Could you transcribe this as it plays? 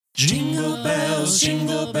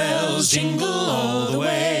jingle bells, jingle all the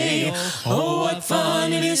way. Oh, what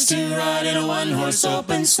fun it is to ride in a one-horse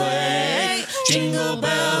open sleigh. Jingle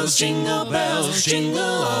bells, jingle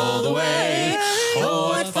all the way. Oh,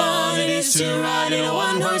 what fun it is to ride in a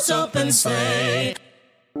one-horse open sleigh.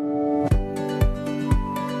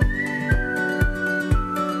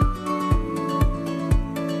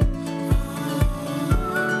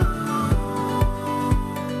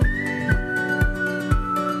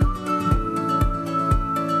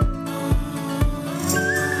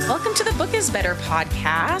 Welcome to the Book is Better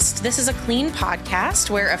podcast. This is a clean podcast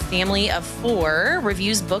where a family of four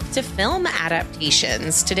reviews book to film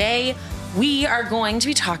adaptations. Today, we are going to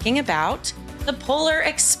be talking about The Polar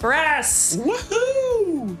Express.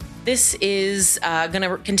 Woohoo! This is going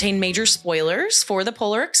to contain major spoilers for The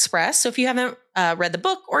Polar Express. So if you haven't read the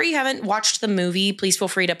book or you haven't watched the movie, please feel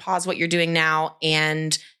free to pause what you're doing now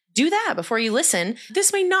and do that before you listen.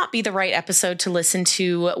 This may not be the right episode to listen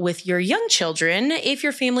to with your young children if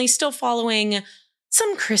your family's still following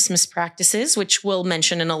some Christmas practices, which we'll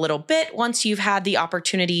mention in a little bit once you've had the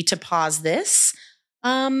opportunity to pause this.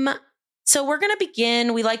 So we're going to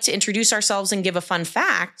begin. We like to introduce ourselves and give a fun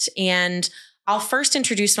fact. And I'll first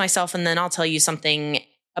introduce myself and then I'll tell you something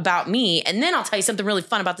about me. And then I'll tell you something really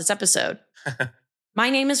fun about this episode. My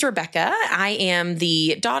name is Rebecca. I am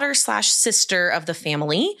the daughter/sister of the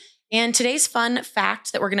family. And today's fun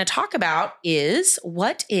fact that we're going to talk about is,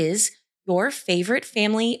 what is your favorite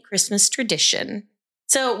family Christmas tradition?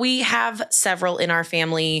 So we have several in our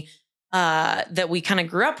family that we kind of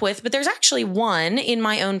grew up with, but there's actually one in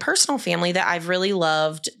my own personal family that I've really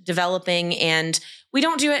loved developing. And we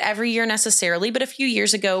don't do it every year necessarily, but a few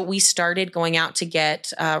years ago, we started going out to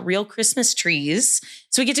get real Christmas trees.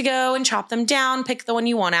 So we get to go and chop them down, pick the one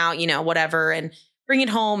you want out, whatever, and bring it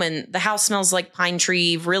home. And the house smells like pine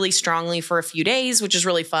tree really strongly for a few days, which is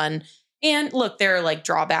really fun. And look, there are like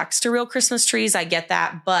drawbacks to real Christmas trees. I get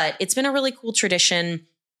that, but it's been a really cool tradition,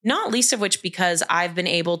 not least of which because I've been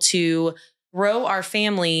able to grow our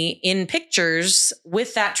family in pictures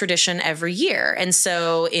with that tradition every year. And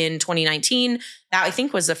so in 2019, that I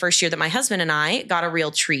think was the first year that my husband and I got a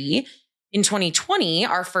real tree. In 2020,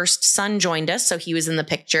 our first son joined us, so he was in the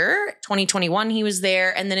picture. 2021, he was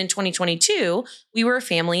there. And then in 2022, we were a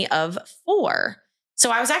family of four.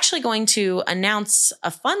 So I was actually going to announce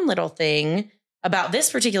a fun little thing about this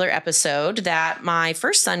particular episode, that my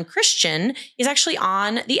first son, Christian, is actually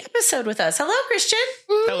on the episode with us. Hello, Christian.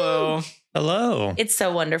 Hello. Hello. It's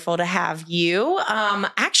so wonderful to have you.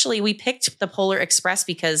 Actually, we picked The Polar Express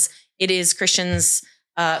because it is Christian's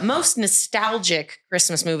most nostalgic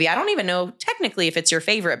Christmas movie. I don't even know technically if it's your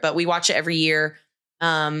favorite, but we watch it every year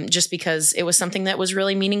just because it was something that was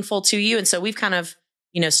really meaningful to you. And so we've kind of,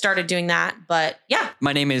 started doing that. But yeah.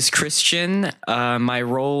 My name is Christian. My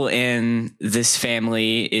role in this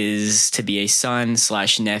family is to be a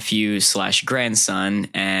son/nephew/grandson.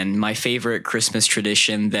 And my favorite Christmas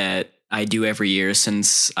tradition that I do every year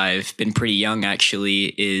since I've been pretty young,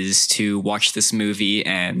 actually, is to watch this movie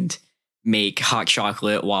and make hot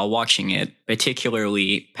chocolate while watching it,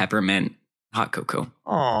 particularly peppermint hot cocoa.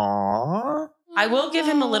 Aww. I will give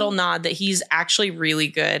him a little nod that he's actually really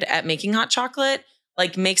good at making hot chocolate,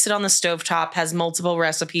 like makes it on the stovetop, has multiple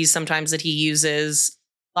recipes sometimes that he uses,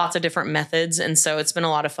 lots of different methods. And so it's been a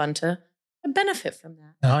lot of fun to benefit from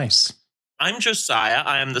that. Nice. I'm Josiah.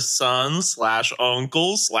 I am the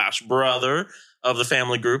son/uncle/brother of the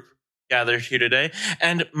family group gathered here today.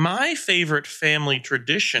 And my favorite family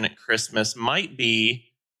tradition at Christmas might be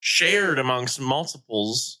shared amongst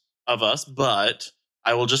multiples of us, but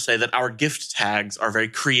I will just say that our gift tags are very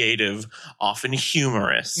creative, often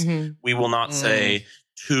humorous. Mm-hmm. We will not say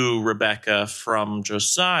to Rebecca from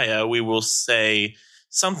Josiah. We will say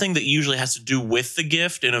something that usually has to do with the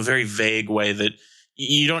gift in a very vague way that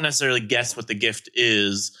you don't necessarily guess what the gift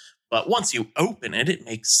is. But once you open it, it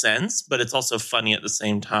makes sense, but it's also funny at the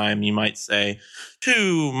same time. You might say,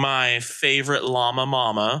 to my favorite llama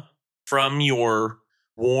mama from your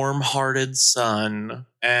warm-hearted son.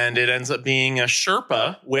 And it ends up being a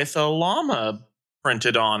Sherpa with a llama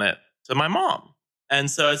printed on it to my mom. And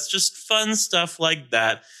so it's just fun stuff like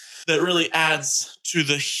that that really adds to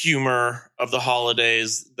the humor of the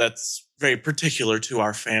holidays that's very particular to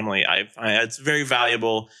our family. I find it's very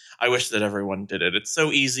valuable. I wish that everyone did it. It's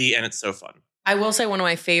so easy and it's so fun. I will say one of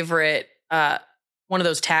my favorite, one of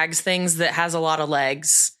those tags things that has a lot of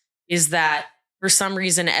legs is that for some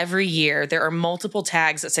reason every year there are multiple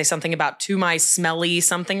tags that say something about to my smelly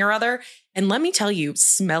something or other. And let me tell you,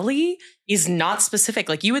 smelly is not specific.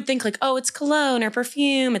 Like you would think like, oh, it's cologne or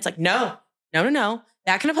perfume. It's like, no.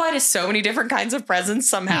 That can apply to so many different kinds of presents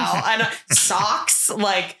somehow. And socks,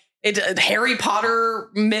 like Harry Potter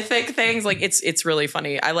mythic things. Like it's really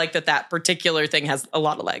funny. I like that particular thing has a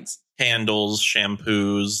lot of legs. Candles,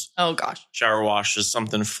 shampoos. Oh gosh. Shower washes,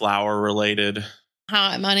 something flower related.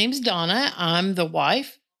 Hi, my name's Donna. I'm the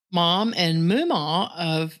wife, mom, and Mooma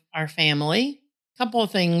of our family. A couple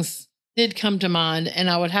of things did come to mind, and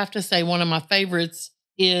I would have to say one of my favorites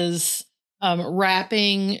is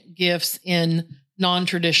wrapping gifts in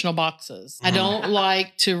non-traditional boxes. I don't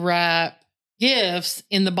like to wrap gifts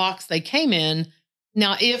in the box they came in.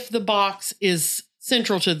 Now, if the box is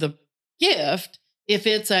central to the gift, if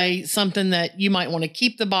it's something that you might want to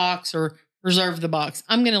keep the box or reserve the box,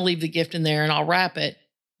 I'm going to leave the gift in there and I'll wrap it.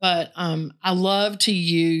 But I love to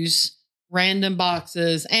use random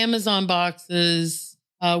boxes, Amazon boxes.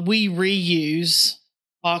 We reuse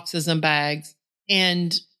boxes and bags.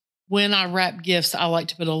 And when I wrap gifts, I like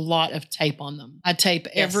to put a lot of tape on them. I tape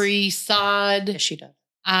every side. Yes, she does.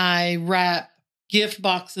 I wrap gift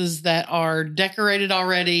boxes that are decorated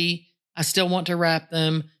already. I still want to wrap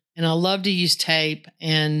them. And I love to use tape.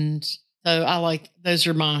 And so those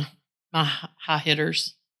are my high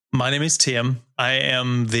hitters. My name is Tim. I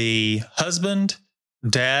am the husband,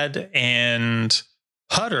 dad, and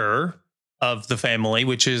putter of the family,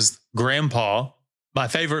 which is grandpa. My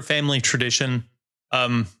favorite family tradition.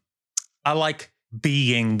 I like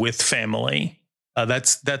being with family.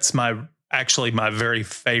 That's my very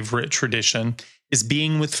favorite tradition is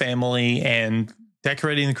being with family and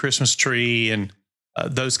decorating the Christmas tree and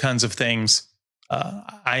those kinds of things.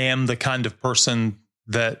 I am the kind of person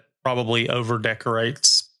that probably over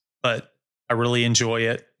decorates, but I really enjoy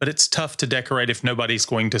it. But it's tough to decorate if nobody's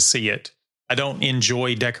going to see it. I don't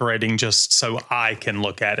enjoy decorating just so I can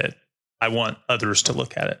look at it. I want others to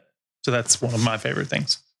look at it. So that's one of my favorite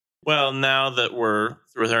things. Well, now that we're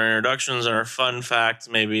through with our introductions and our fun facts,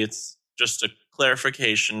 maybe it's just a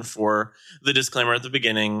clarification for the disclaimer at the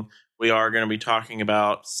beginning. We are going to be talking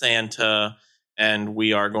about Santa, and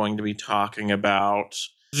we are going to be talking about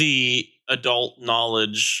the adult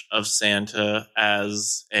knowledge of Santa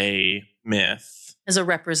as a myth. As a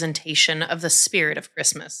representation of the spirit of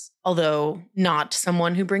Christmas, although not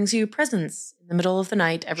someone who brings you presents in the middle of the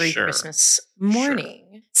night every Christmas morning.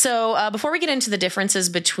 Sure. So before we get into the differences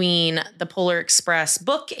between the Polar Express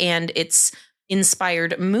book and its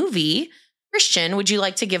inspired movie, Christian, would you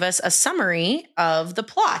like to give us a summary of the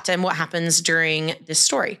plot and what happens during this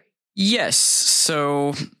story? Yes.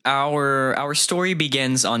 So our story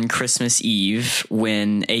begins on Christmas Eve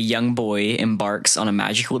when a young boy embarks on a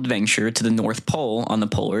magical adventure to the North Pole on the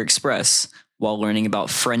Polar Express. While learning about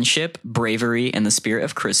friendship, bravery, and the spirit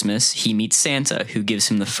of Christmas, he meets Santa, who gives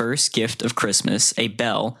him the first gift of Christmas, a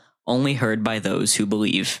bell only heard by those who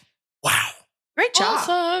believe. Wow. Great job.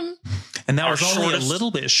 Awesome. And that was only a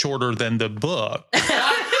little bit shorter than the book.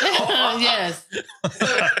 Yes.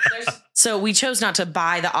 So we chose not to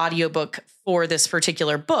buy the audiobook for this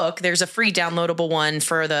particular book. There's a free downloadable one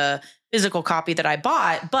for the physical copy that I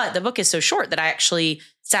bought, but the book is so short that I actually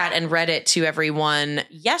sat and read it to everyone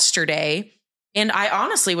yesterday. And I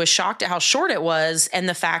honestly was shocked at how short it was and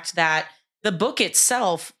the fact that the book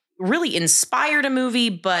itself really inspired a movie,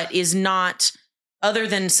 but is not, other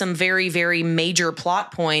than some very, very major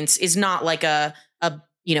plot points, is not like a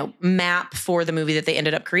map for the movie that they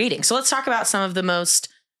ended up creating. So let's talk about some of the most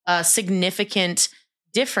significant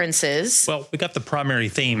differences. Well, we got the primary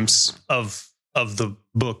themes of the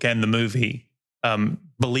book and the movie.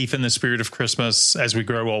 Belief in the spirit of Christmas as we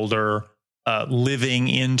grow older, living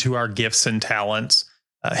into our gifts and talents,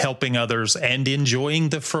 helping others, and enjoying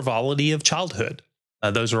the frivolity of childhood.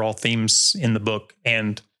 Those are all themes in the book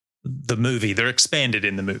and the movie. They're expanded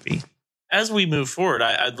in the movie. As we move forward,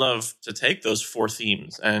 I'd love to take those four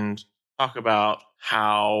themes and talk about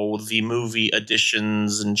how the movie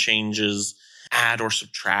additions and changes add or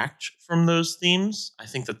subtract from those themes. I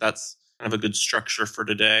think that's kind of a good structure for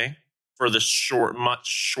today. For this much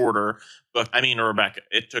shorter book. I mean, Rebecca,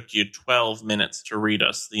 it took you 12 minutes to read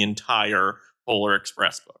us the entire Polar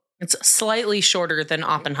Express book. It's slightly shorter than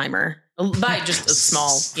Oppenheimer by just a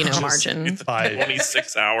small, margin. By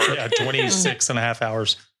 26 hours. Yeah, 26 and a half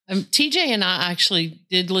hours. TJ and I actually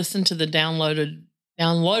did listen to the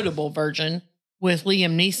downloadable version with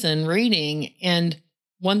Liam Neeson reading. And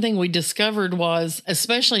one thing we discovered was,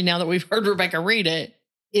 especially now that we've heard Rebecca read it,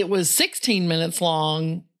 it was 16 minutes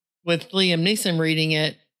long with Liam Neeson reading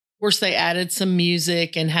it. Of course, they added some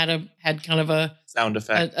music and had kind of a sound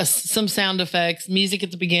effect, some sound effects, music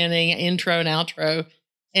at the beginning, intro and outro.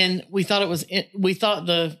 And we thought it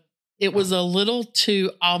was a little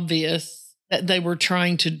too obvious that they were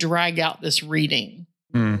trying to drag out this reading.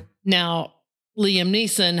 Mm. Now, Liam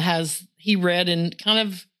Neeson he read in kind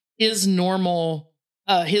of his normal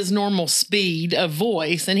his normal speed of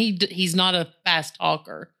voice, and he's not a fast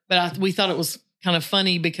talker. But we thought it was kind of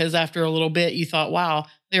funny because after a little bit, you thought, wow,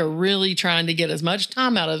 they're really trying to get as much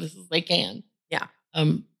time out of this as they can. Yeah.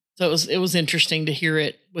 So it was interesting to hear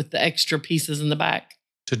it with the extra pieces in the back.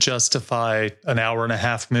 To justify an hour and a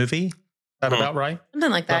half movie. Is that about right?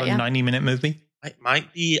 Something like that, About a 90-minute movie? It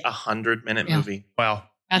might be 100-minute movie. Wow.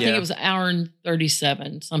 I think it was an hour and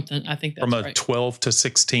 37, something. I think that's From a right. 12 to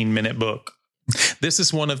 16-minute book. This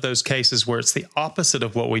is one of those cases where it's the opposite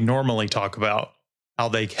of what we normally talk about, how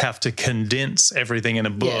they have to condense everything in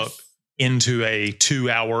a book into a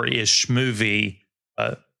 2-hour-ish movie.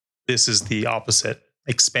 This is the opposite,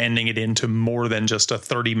 expanding it into more than just a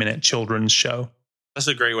 30-minute children's show. That's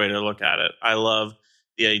a great way to look at it. I love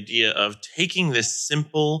the idea of taking this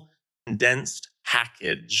simple, condensed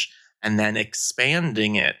package and then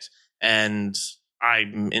expanding it. And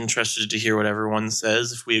I'm interested to hear what everyone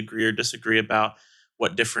says, if we agree or disagree about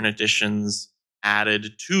what different additions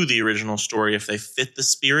added to the original story, if they fit the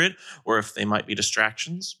spirit or if they might be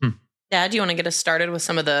distractions. Dad, do you want to get us started with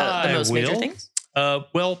some of the most major things?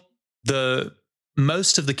 Well,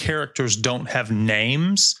 most of the characters don't have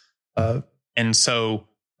names. And so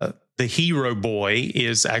the hero boy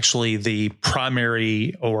is actually the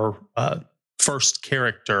primary or first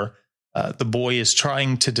character. The boy is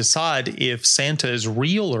trying to decide if Santa is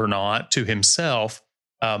real or not to himself.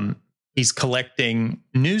 He's collecting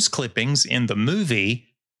news clippings in the movie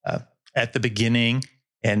at the beginning,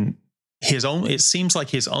 and it seems like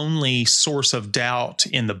his only source of doubt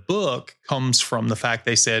in the book comes from the fact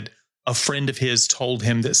they said a friend of his told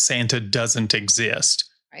him that Santa doesn't exist.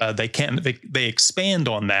 Right. They expand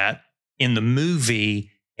on that in the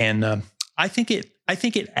movie, and I think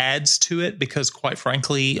it adds to it because, quite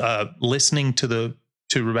frankly, listening to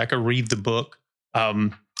Rebecca read the book,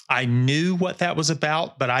 I knew what that was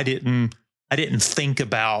about, but I didn't think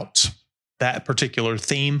about that particular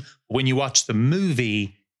theme. When you watch the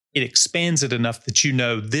movie, it expands it enough that you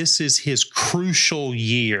know this is his crucial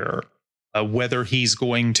year, whether he's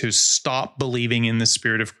going to stop believing in the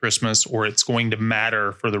spirit of Christmas or it's going to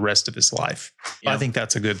matter for the rest of his life. Yeah. I think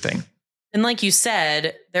that's a good thing. And like you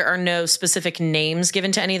said, there are no specific names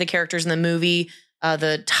given to any of the characters in the movie.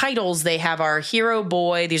 The titles they have are Hero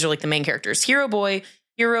Boy. These are like the main characters. Hero Boy,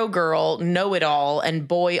 Hero Girl, Know-It-All, and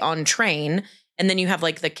Boy on Train. And then you have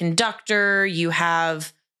like the conductor. You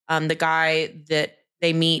have the guy that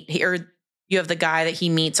they meet, or you have the guy that he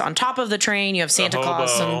meets on top of the train. You have Santa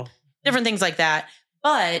Claus and different things like that.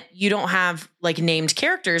 But you don't have like named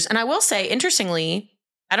characters. And I will say, interestingly,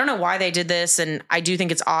 I don't know why they did this, and I do think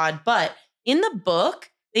it's odd, but in the book,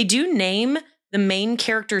 they do name the main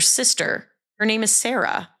character's sister. Her name is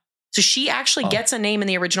Sarah. So she actually gets a name in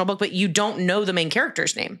the original book, but you don't know the main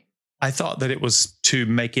character's name. I thought that it was to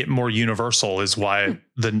make it more universal is why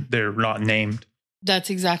they're not named. That's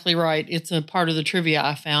exactly right. It's a part of the trivia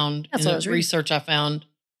I found. That's in what the research I found.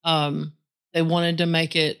 They wanted to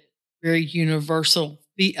make it very universal,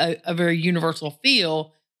 a very universal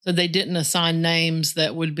feel. So they didn't assign names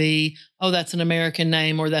that would be, oh, that's an American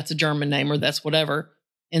name or that's a German name or that's whatever.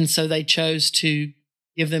 And so they chose to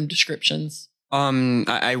give them descriptions.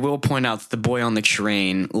 I will point out that the boy on the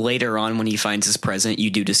train, later on when he finds his present, you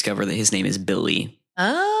do discover that his name is Billy.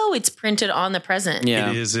 Oh, it's printed on the present. Yeah.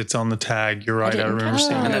 It is. It's on the tag. You're right. I remember seeing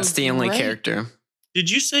that. And that's the only character. Did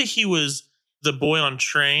you say he was the boy on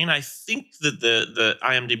train? I think that the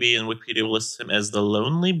IMDb and Wikipedia lists him as the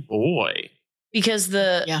lonely boy. Because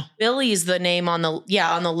Billy's the name on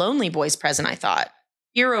the Lonely Boys present, I thought.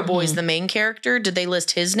 Hero Boy's the main character. Did they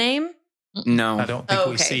list his name? No. I don't think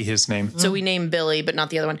we see his name. So we name Billy, but not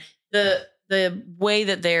the other one. The way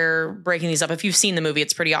that they're breaking these up, if you've seen the movie,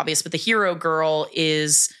 it's pretty obvious. But the hero girl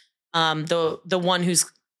is the one who's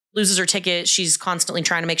loses her ticket. She's constantly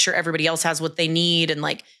trying to make sure everybody else has what they need. And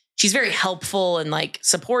like, she's very helpful and like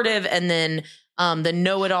supportive. And then the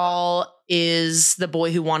know-it-all is the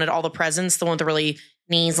boy who wanted all the presents, the one with the really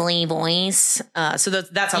nasally voice. So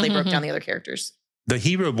that's how they broke down the other characters. The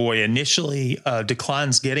hero boy initially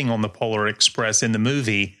declines getting on the Polar Express in the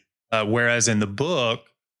movie, whereas in the book,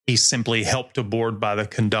 he's simply helped aboard by the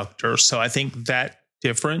conductor. So I think that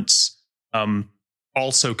difference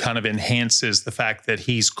also kind of enhances the fact that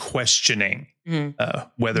he's questioning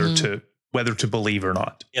whether to believe or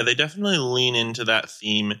not. Yeah, they definitely lean into that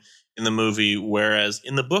theme in the movie, whereas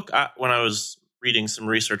in the book, when I was reading some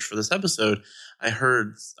research for this episode,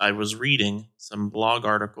 I was reading some blog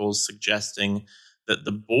articles suggesting that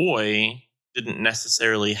the boy didn't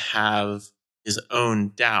necessarily have his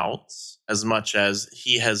own doubts as much as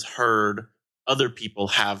he has heard other people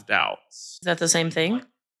have doubts. Is that the same thing?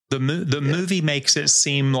 The movie makes it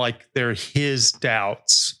seem like they're his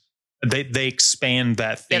doubts. They expand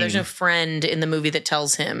that theme. Yeah, there's no friend in the movie that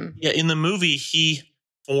tells him. Yeah, in the movie, he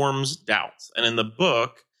forms doubts. And in the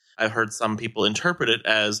book, I've heard some people interpret it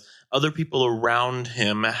as other people around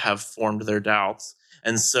him have formed their doubts.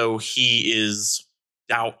 And so he is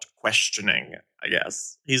doubt questioning, I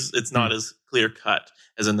guess. It's not as clear cut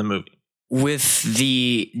as in the movie. With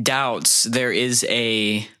the doubts, there is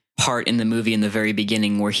a part in the movie in the very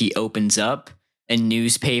beginning where he opens up a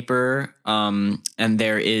newspaper, and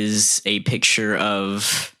there is a picture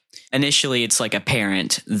of, initially it's like a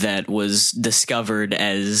parent that was discovered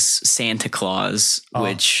as Santa Claus,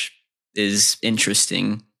 which is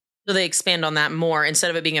interesting. So they expand on that more.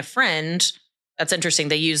 Instead of it being a friend, that's interesting.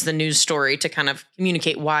 They use the news story to kind of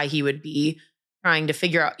communicate why he would be trying to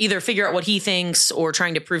figure out what he thinks or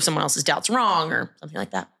trying to prove someone else's doubts wrong or something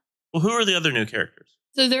like that. Well, who are the other new characters?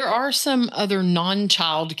 So there are some other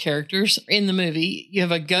non-child characters in the movie. You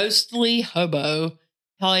have a ghostly hobo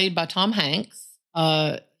played by Tom Hanks.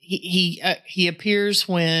 He appears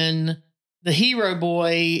when the hero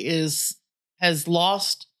boy has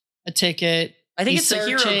lost a ticket. I think it's the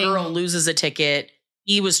hero girl loses a ticket.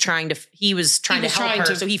 He was trying to help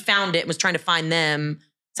her, so he found it and was trying to find them.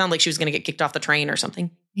 Sounded like she was going to get kicked off the train or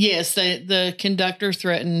something. Yes, the conductor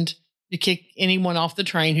threatened to kick anyone off the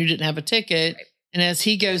train who didn't have a ticket. Right. And as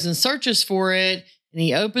he goes and searches for it, and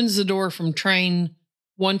he opens the door from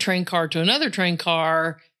one train car to another train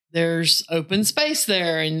car, there's open space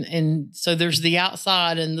there. And so there's the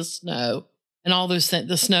outside and the snow and all those things,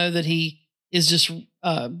 the snow that he is just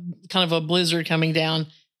kind of a blizzard coming down.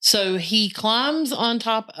 So he climbs on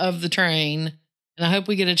top of the train. And I hope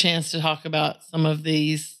we get a chance to talk about some of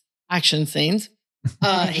these action scenes.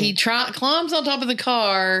 He climbs on top of the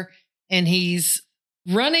car and he's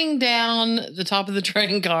running down the top of the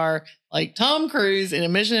train car like Tom Cruise in a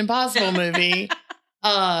Mission Impossible movie.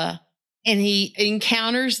 And he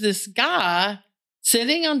encounters this guy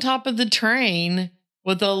sitting on top of the train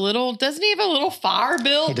with doesn't he have a little fire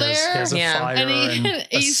built there? He has a fire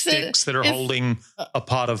and sticks that are holding a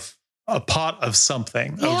pot of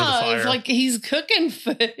something over the fire. It's like he's cooking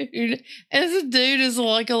food. And this dude is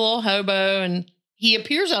like a little hobo and he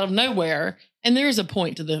appears out of nowhere. And there is a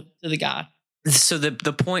point to the guy. So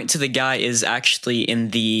the point to the guy is actually in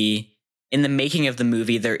the making of the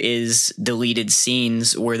movie, there is deleted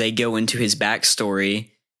scenes where they go into his backstory.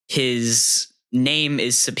 His name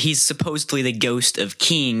is, he's supposedly the ghost of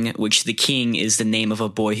King, which the King is the name of a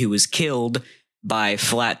boy who was killed by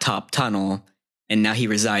Flat Top Tunnel. And now he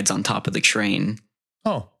resides on top of the train.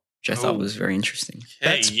 Oh. Which I thought was very interesting.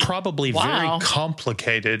 That's probably very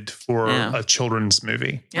complicated for a children's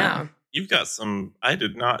movie. Yeah. You've got I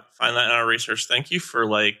did not find that in our research. Thank you for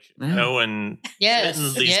knowing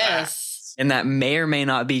these facts. And that may or may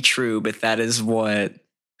not be true, but that is what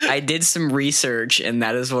I did some research and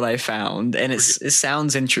that is what I found. And it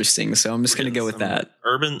sounds interesting. So I'm just going to go with that.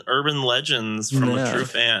 Urban legends from a true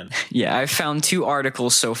fan. Yeah. I've found 2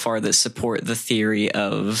 articles so far that support the theory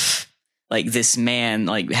of like this man,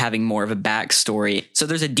 like having more of a backstory. So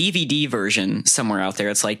there's a DVD version somewhere out there.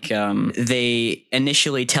 It's like they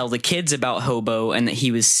initially tell the kids about Hobo and that he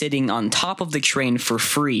was sitting on top of the train for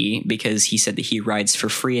free because he said that he rides for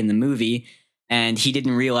free in the movie. And he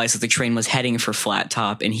didn't realize that the train was heading for Flat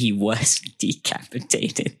Top and he was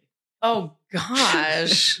decapitated. Oh,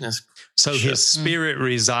 gosh. So his spirit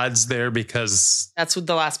resides there because... That's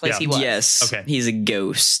the last place he was. Yes. Okay. He's a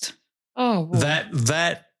ghost. Oh, boy.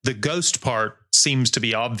 The ghost part seems to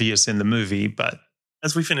be obvious in the movie, but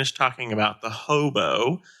as we finish talking about the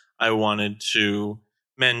hobo, I wanted to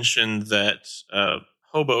mention that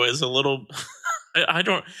hobo is a little. I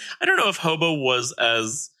don't know if hobo was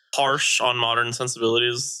as harsh on modern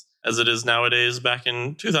sensibilities as it is nowadays. Back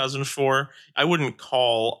in 2004, I wouldn't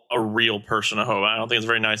call a real person a hobo. I don't think it's a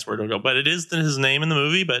very nice word to go, but it is his name in the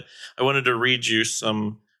movie. But I wanted to read you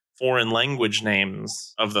some foreign language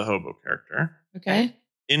names of the hobo character. Okay.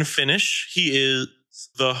 In Finnish, he is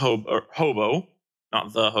the hobo,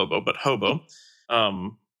 not the hobo, but hobo.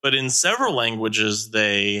 But in several languages,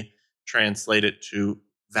 they translate it to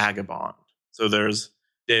vagabond. So there's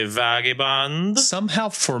de vagabond. Somehow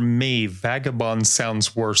for me, vagabond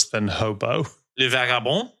sounds worse than hobo. Le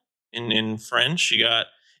vagabond in French. You got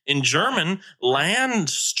in German,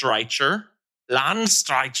 Landstreicher.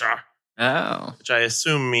 Oh. Which I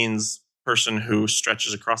assume means person who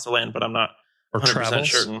stretches across the land, but I'm not 100%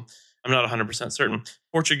 certain. I'm not 100% certain.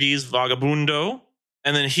 Portuguese, vagabundo.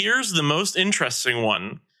 And then here's the most interesting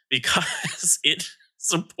one because it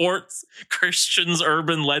supports Christian's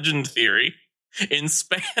urban legend theory. In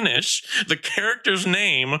Spanish, the character's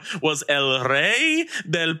name was El Rey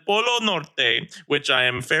del Polo Norte, which I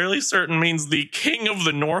am fairly certain means the King of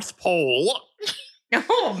the North Pole.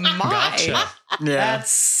 Oh my. Gotcha.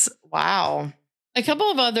 That's wow. A couple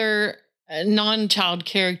of other non-child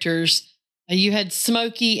characters. You had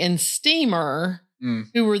Smokey and Steamer,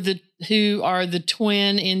 who are the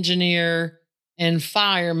twin engineer and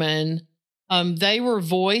fireman. They were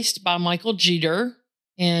voiced by Michael Jeter,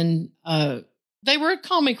 and they were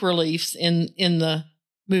comic reliefs in the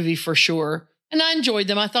movie for sure. And I enjoyed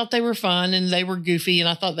them. I thought they were fun and they were goofy, and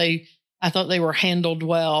I thought they were handled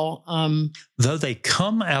well. Though they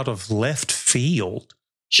come out of left field.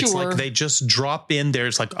 Sure. It's like they just drop in there.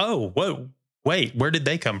 It's like, oh, whoa, wait, where did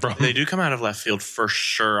they come from? They do come out of left field for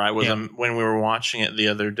sure. I was when we were watching it the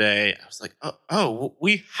other day, I was like, oh,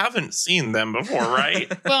 we haven't seen them before, right?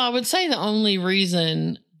 Well, I would say the only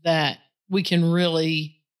reason that we can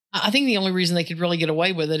really, I think the only reason they could really get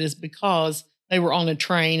away with it is because they were on a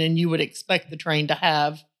train, and you would expect the train to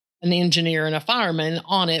have an engineer and a fireman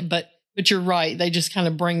on it. But you're right. They just kind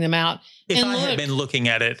of bring them out. If I had been looking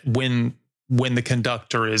at it when the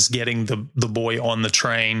conductor is getting the boy on the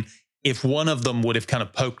train, if one of them would have kind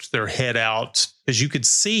of poked their head out, because you could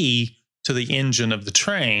see to the engine of the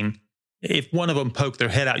train, if one of them poked their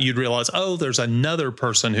head out, you'd realize, oh, there's another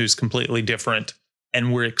person who's completely different,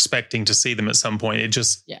 and we're expecting to see them at some point. It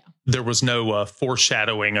just, there was no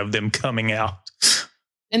foreshadowing of them coming out.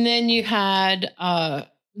 And then you had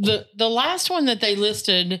the last one that they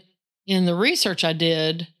listed in the research I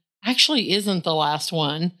did actually isn't the last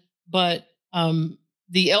one, but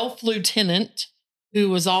the elf lieutenant, who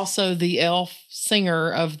was also the elf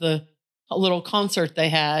singer of the little concert they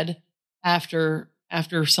had after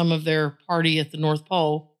some of their party at the North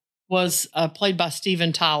Pole, was played by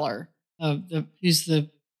Steven Tyler, who's the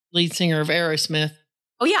lead singer of Aerosmith.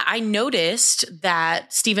 Oh yeah, I noticed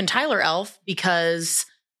that Steven Tyler elf because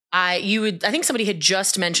I think somebody had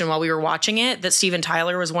just mentioned while we were watching it that Steven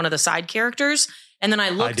Tyler was one of the side characters, and then I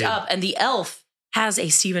looked up, and the elf has a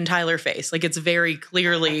Steven Tyler face. Like, it's very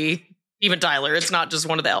clearly Steven Tyler. It's not just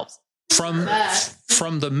one of the elves.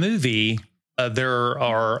 From the movie, there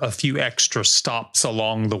are a few extra stops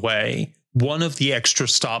along the way. One of the extra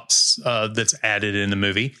stops that's added in the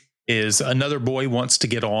movie is another boy wants to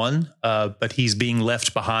get on, but he's being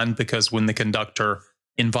left behind because when the conductor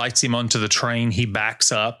invites him onto the train, he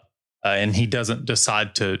backs up and he doesn't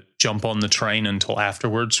decide to jump on the train until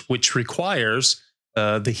afterwards, which requires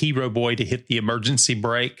the hero boy to hit the emergency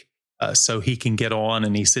brake so he can get on,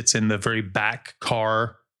 and he sits in the very back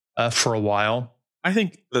car for a while. I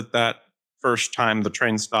think that first time the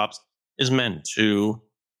train stops is meant to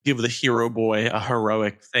give the hero boy a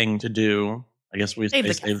heroic thing to do. I guess we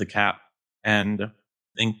save the cap. And I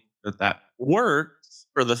think that works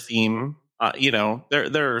for the theme.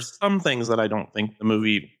 There are some things that I don't think the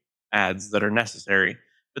movie adds that are necessary,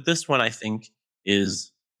 but this one I think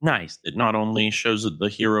is nice. It not only shows that the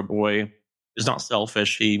hero boy is not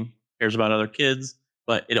selfish, he cares about other kids,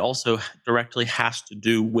 but it also directly has to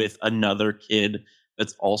do with another kid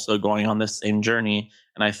that's also going on this same journey.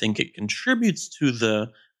 And I think it contributes to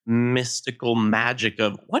the mystical magic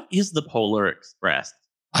of what is the Polar Express.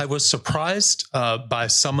 I was surprised by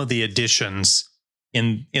some of the additions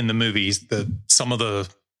in the movies, some of the,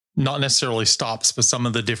 not necessarily stops, but some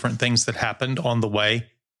of the different things that happened on the way.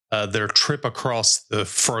 Their trip across the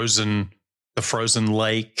frozen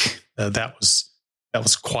lake, that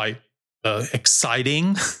was quite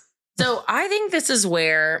exciting. So I think this is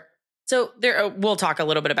where, we'll talk a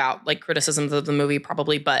little bit about like criticisms of the movie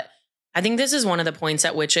probably, but I think this is one of the points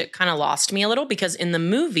at which it kind of lost me a little, because in the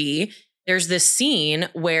movie, there's this scene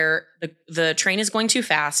where the train is going too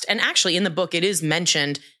fast. And actually in the book, it is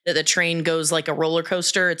mentioned that the train goes like a roller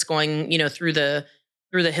coaster. It's going, through the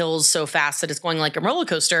hills so fast that it's going like a roller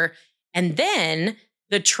coaster. And then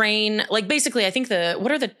the train, like basically, I think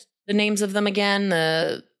what are the names of them again?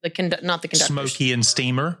 Not the conductor. Smokey and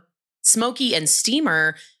Steamer. Smokey and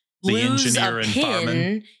Steamer lose a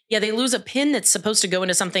pin. Yeah, they lose a pin that's supposed to go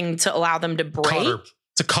into something to allow them to break.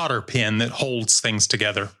 It's a cotter pin that holds things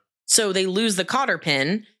together. So they lose the cotter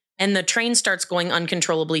pin, and the train starts going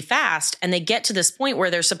uncontrollably fast, and they get to this point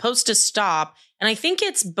where they're supposed to stop. And I think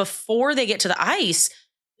it's before they get to the ice.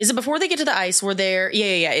 Is it before they get to the ice where they're...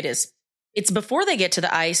 Yeah, it is. It's before they get to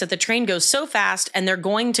the ice that the train goes so fast, and they're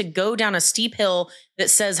going to go down a steep hill that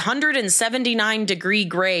says 179-degree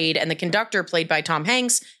grade. And the conductor, played by Tom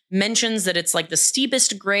Hanks, mentions that it's like the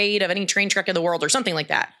steepest grade of any train track in the world or something like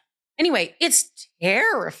that. Anyway, it's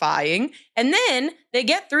terrifying. And then they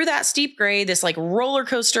get through that steep grade, this like roller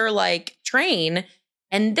coaster like train,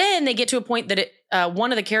 And then they get to a point that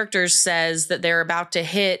one of the characters says that they're about to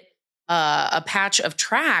hit a patch of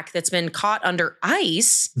track that's been caught under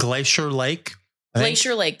ice. Glacier Lake. I think.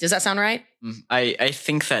 Glacier Lake. Does that sound right? I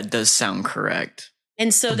think that does sound correct.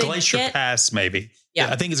 And so they Glacier Pass, maybe. Yeah.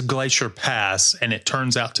 I think it's Glacier Pass, and it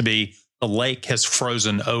turns out to be the lake has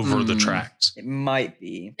frozen over the tracks. It might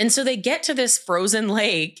be. And so they get to this frozen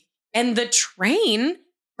lake, and the train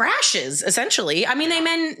crashes, essentially. I mean,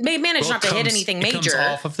 they manage not to hit anything major. It comes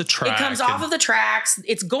off of the track. It comes off of the tracks.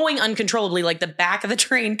 It's going uncontrollably, like the back of the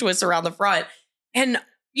train twists around the front. And,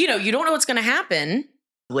 you don't know what's going to happen.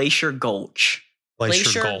 Glacier Gulch.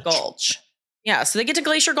 Glacier Gulch. Yeah, so they get to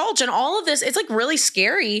Glacier Gulch, and all of this, it's like really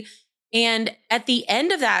scary. And at the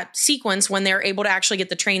end of that sequence, when they're able to actually get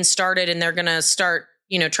the train started and they're going to start,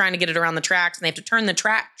 trying to get it around the tracks, and they have to turn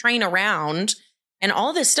the train around and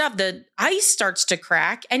all this stuff, the ice starts to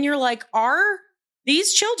crack. And you're like, are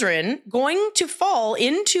these children going to fall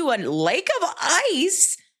into a lake of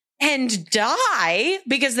ice and die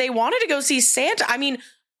because they wanted to go see Santa? I mean,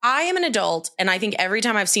 I am an adult, and I think every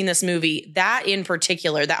time I've seen this movie, that in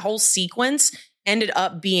particular, that whole sequence ended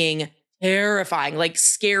up being terrifying, like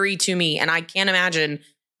scary to me. And I can't imagine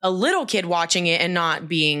a little kid watching it and not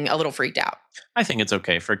being a little freaked out. I think it's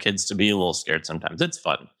okay for kids to be a little scared sometimes. It's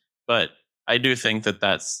fun. But I do think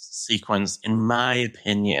that sequence, in my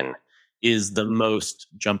opinion, is the most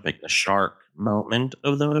jumping the shark moment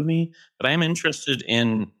of the movie. But I am interested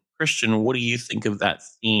in, Christian, what do you think of that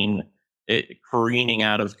scene, it careening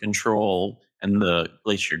out of control and the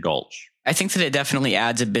Glacier Gulch? I think that it definitely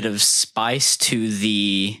adds a bit of spice to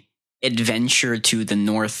the adventure to the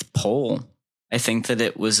North Pole. I think that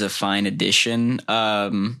it was a fine addition.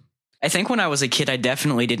 I think when I was a kid, I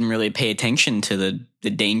definitely didn't really pay attention to the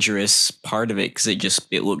dangerous part of it because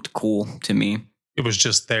it looked cool to me. It was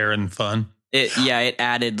just there and fun. It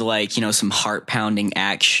added some heart pounding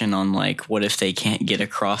action on what if they can't get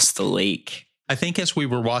across the lake. I think as we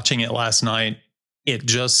were watching it last night, it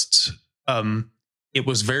just it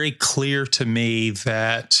was very clear to me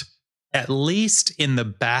that at least in the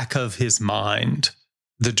back of his mind,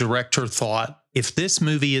 the director thought, if this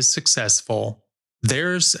movie is successful,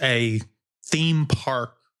 there's a theme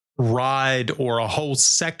park ride or a whole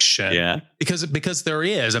section. Yeah. Because there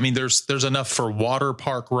is. I mean, there's enough for water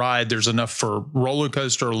park ride. There's enough for roller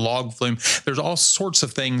coaster, log flume. There's all sorts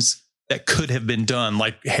of things that could have been done,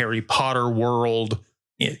 like Harry Potter World,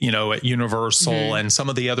 at Universal, and some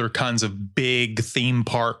of the other kinds of big theme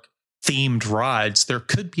park themed rides. There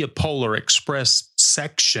could be a Polar Express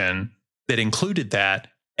section that included that.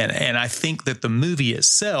 And I think that the movie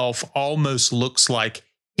itself almost looks like,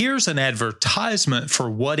 here's an advertisement for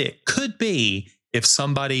what it could be if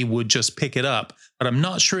somebody would just pick it up. But I'm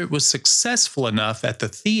not sure it was successful enough at the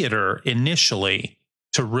theater initially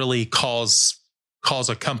to really cause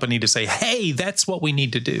a company to say, hey, that's what we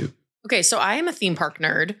need to do. Okay, so I am a theme park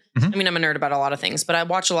nerd. I mean, I'm a nerd about a lot of things, but I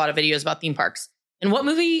watch a lot of videos about theme parks. And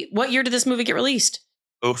what year did this movie get released?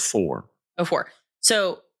 2004. 2004.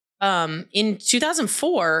 So in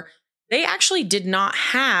 2004, they actually did not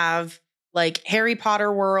have like Harry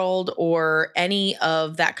Potter World or any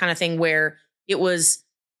of that kind of thing where it was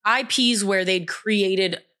IPs where they'd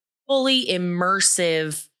created fully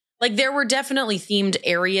immersive. Like there were definitely themed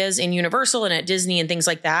areas in Universal and at Disney and things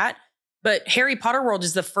like that. But Harry Potter World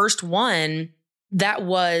is the first one that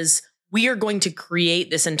was, we are going to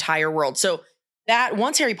create this entire world. So that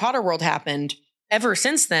once Harry Potter World happened, ever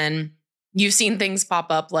since then, you've seen things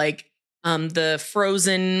pop up like the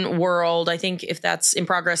Frozen World. I think if that's in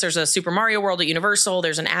progress, there's a Super Mario World at Universal.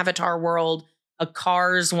 There's an Avatar World, a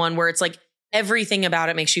Cars one where it's like everything about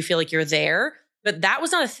it makes you feel like you're there. But that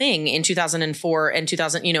was not a thing in 2004 and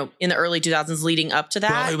 2000, in the early 2000s leading up to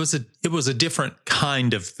that. Well, it was a different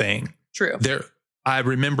kind of thing. True. I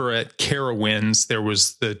remember at Carowinds, there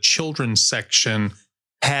was the children's section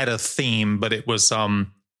had a theme, but it was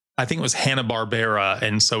I think it was Hanna-Barbera,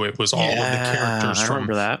 and so it was all of the characters from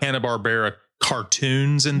Hanna-Barbera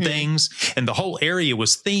cartoons and things, and the whole area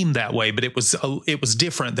was themed that way, but it was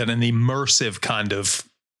different than an immersive kind of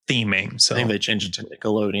theming. So I think they changed it to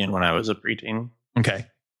Nickelodeon when I was a preteen. Okay.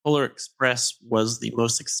 Polar Express was the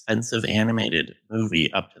most expensive animated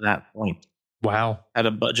movie up to that point. Wow. Had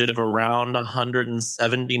a budget of around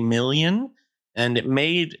 170 million, and it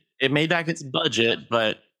made back its budget,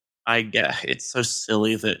 but I get it's so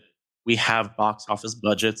silly that we have box office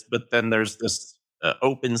budgets, but then there's this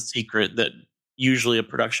open secret that usually a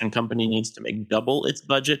production company needs to make double its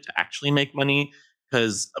budget to actually make money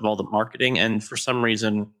because of all the marketing. And for some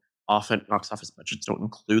reason, often box office budgets don't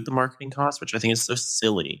include the marketing costs, which I think is so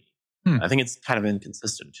silly. I think it's kind of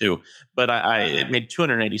inconsistent too. But it made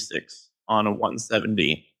 286 on a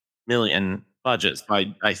 170 million budget. So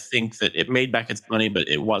I think that it made back its money, but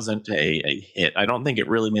it wasn't a hit. I don't think it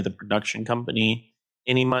really made the production company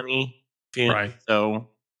any money. Right. So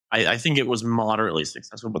I think it was moderately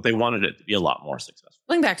successful, but they wanted it to be a lot more successful.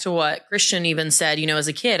 Going back to what Christian even said, as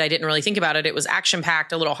a kid, I didn't really think about it. It was action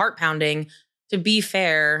packed, a little heart pounding. To be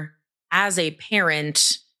fair, as a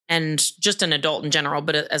parent and just an adult in general,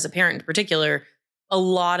 but as a parent in particular, a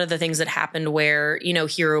lot of the things that happened where,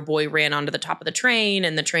 Hero Boy ran onto the top of the train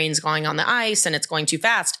and the train's going on the ice and it's going too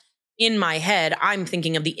fast. In my head, I'm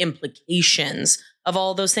thinking of the implications of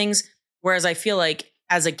all those things. Whereas I feel like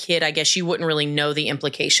as a kid, I guess you wouldn't really know the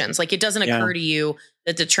implications. Like, it doesn't occur to you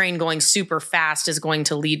that the train going super fast is going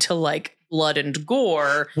to lead to like blood and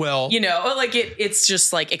gore. Well, like it's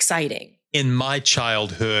just like exciting. In my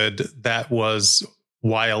childhood, that was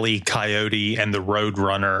Wile E. Coyote and the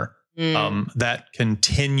Roadrunner. That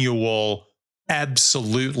continual,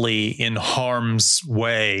 absolutely in harm's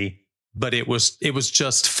way, but it was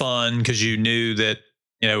just fun because you knew that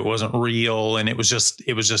it wasn't real, and it was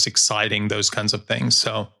just exciting, those kinds of things.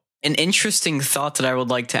 So an interesting thought that I would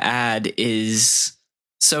like to add is,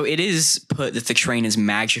 so it is put that the train is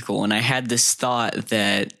magical, and I had this thought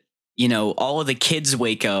that all of the kids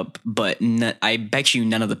wake up, but I bet you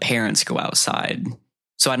none of the parents go outside.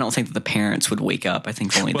 So I don't think that the parents would wake up. I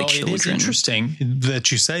think only the children. It is interesting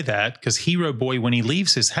that you say that, because Hero Boy, when he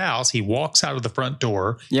leaves his house, he walks out of the front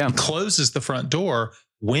door, closes the front door.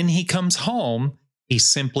 When he comes home, he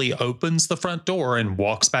simply opens the front door and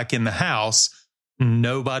walks back in the house.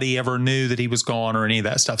 Nobody ever knew that he was gone or any of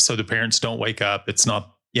that stuff. So the parents don't wake up. It's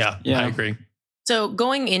not. Yeah. I agree. So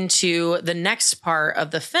going into the next part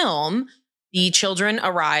of the film, the children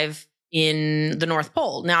arrive in the North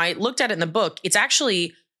Pole. Now, I looked at it in the book. It's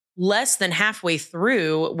actually less than halfway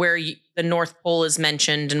through where the North Pole is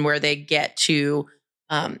mentioned and where they get to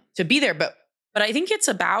be there. But I think it's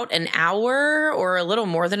about an hour or a little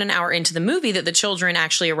more than an hour into the movie that the children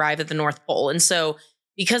actually arrive at the North Pole. And so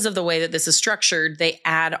because of the way that this is structured, they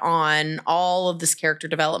add on all of this character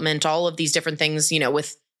development, all of these different things,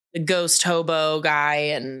 with the ghost hobo guy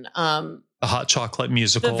and the Hot Chocolate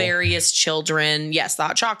musical, the various children. Yes, the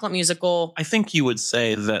Hot Chocolate musical. I think you would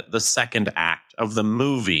say that the second act of the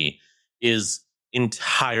movie is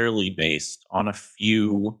entirely based on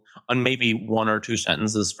maybe one or two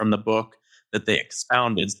sentences from the book that they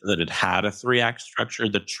expounded so that it had a 3-act structure,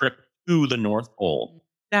 the trip to the North Pole.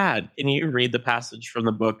 Dad, can you read the passage from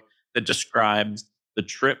the book that describes the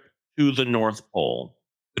trip to the North Pole?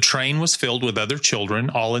 The train was filled with other children,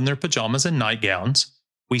 all in their pajamas and nightgowns.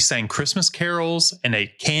 We sang Christmas carols and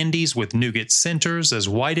ate candies with nougat centers as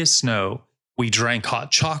white as snow. We drank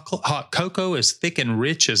hot cocoa as thick and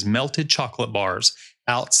rich as melted chocolate bars.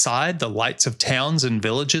 Outside, the lights of towns and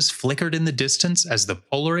villages flickered in the distance as the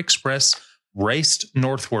Polar Express raced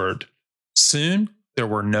northward. Soon, there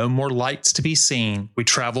were no more lights to be seen. We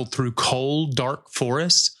traveled through cold, dark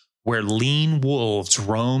forests where lean wolves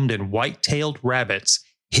roamed and white-tailed rabbits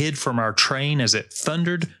hid from our train as it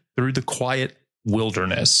thundered through the quiet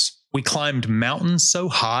wilderness. We climbed mountains so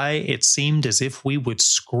high it seemed as if we would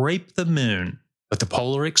scrape the moon, but the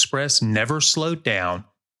Polar Express never slowed down.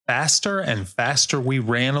 Faster and faster we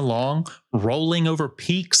ran along, rolling over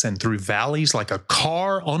peaks and through valleys like a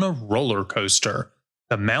car on a roller coaster.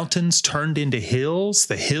 The mountains turned into hills,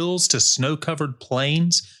 the hills to snow-covered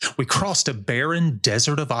plains. We crossed a barren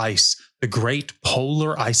desert of ice, the great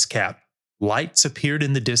polar ice cap. Lights appeared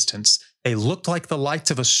in the distance. They looked like the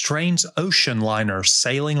lights of a strange ocean liner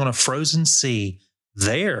sailing on a frozen sea.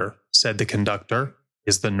 There, said the conductor,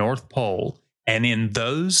 is the North Pole. And in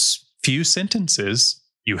those few sentences,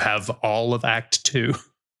 you have all of Act 2.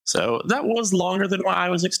 So that was longer than what I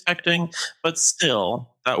was expecting, but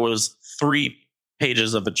still, that was 3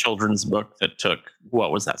 pages of a children's book that took,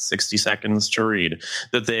 60 seconds to read,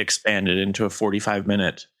 that they expanded into a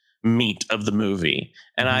 45-minute meat of the movie.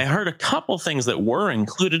 And I heard a couple things that were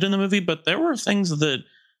included in the movie, but there were things that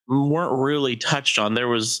weren't really touched on. There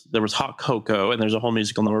was Hot Cocoa, and there's a whole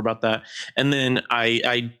musical number about that. And then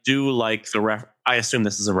I do like I assume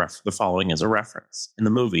this is the following is a reference in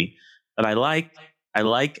the movie, but I like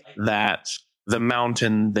that the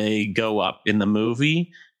mountain they go up in the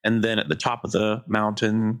movie, and then at the top of the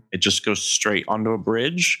mountain it just goes straight onto a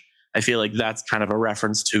bridge. I feel like that's kind of a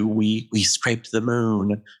reference to we scraped the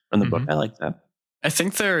moon from the book. I like that. I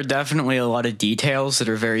think there are definitely a lot of details that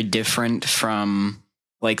are very different from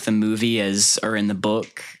like the movie as are in the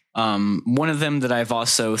book. One of them that I've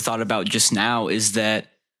also thought about just now is that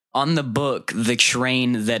on the book, the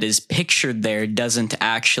train that is pictured there doesn't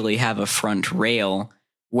actually have a front rail,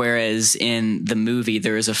 whereas in the movie,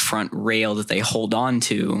 there is a front rail that they hold on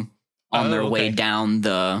to. on their way down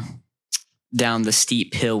the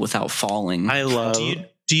steep hill without falling. I love.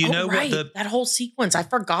 Do you know what that whole sequence? I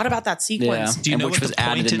forgot about that sequence. Yeah. Do you know which what was the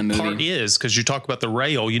added in the pointed movie. part is? Because you talk about the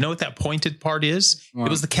rail. You know what that pointed part is? What? It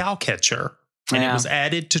was the cow catcher. And it was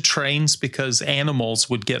added to trains because animals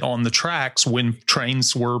would get on the tracks when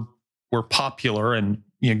trains were popular and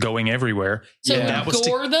going everywhere. So Yeah. it would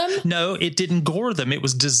gore them? No, it didn't gore them. It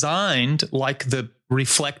was designed like the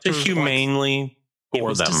reflector. To humanely It gore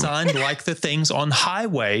was them. designed like the things on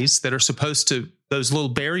highways that are supposed to, those little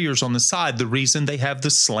barriers on the side. The reason they have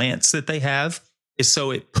the slants that they have is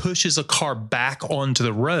so it pushes a car back onto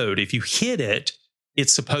the road. If you hit it,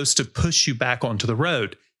 it's supposed to push you back onto the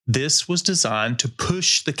road. This was designed to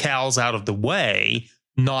push the cows out of the way,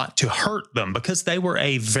 not to hurt them, because they were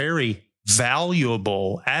a very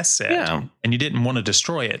valuable asset and you didn't want to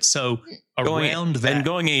destroy it. So around that and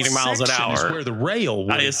going 80 miles an section is hour, where the rail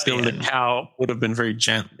would I have assume the been. cow would have been very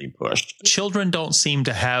gently pushed. Children don't seem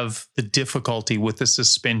to have the difficulty with the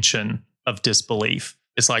suspension of disbelief.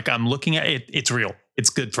 It's like, I'm looking at it. It's real. It's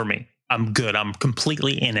good for me. I'm good. I'm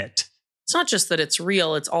completely in it. It's not just that it's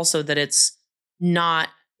real. It's also that it's not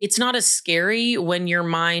as scary when your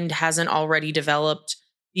mind hasn't already developed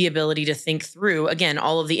the ability to think through, again,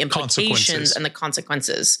 all of the implications and the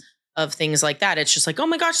consequences of things like that. It's just like, oh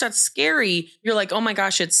my gosh, that's scary. You're like, oh my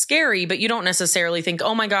gosh, it's scary. But you don't necessarily think,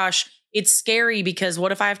 oh my gosh, it's scary because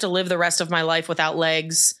what if I have to live the rest of my life without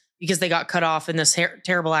legs because they got cut off in this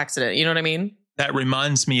terrible accident? You know what I mean? That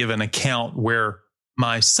reminds me of an account where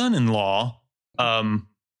my son-in-law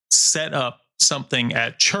set up something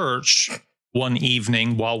at church one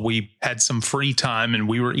evening while we had some free time and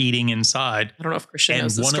we were eating inside. I don't know if Christian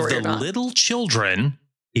knows And the one story of or the not. little children,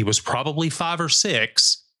 he was probably 5 or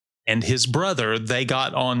 6, and his brother, they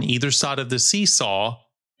got on either side of the seesaw,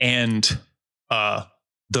 and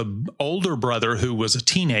the older brother, who was a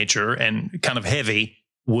teenager and kind of heavy,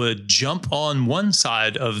 would jump on one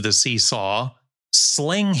side of the seesaw,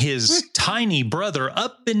 sling his tiny brother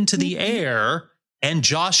up into the air, and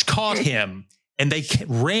Josh caught him. And they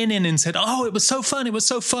ran in and said, oh, it was so fun. It was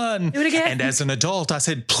so fun. Do it again. And as an adult, I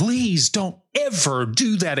said, please don't ever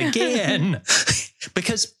do that again.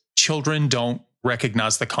 Because children don't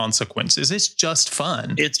recognize the consequences. It's just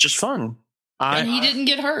fun. It's just fun. And he didn't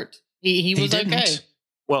get hurt. He was didn't. okay.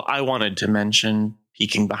 Well, I wanted to mention,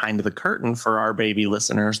 peeking behind the curtain for our baby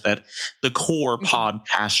listeners, that the core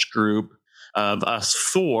podcast group of us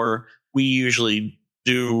 4, we usually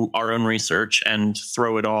do our own research and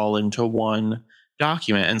throw it all into one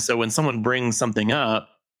document. And so when someone brings something up,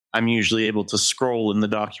 I'm usually able to scroll in the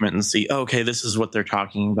document and see, okay, this is what they're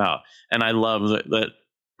talking about. And I love that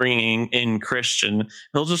bringing in Christian,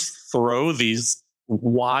 he'll just throw these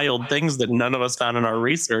wild things that none of us found in our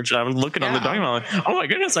research. And I'm looking on the document, I'm like, oh my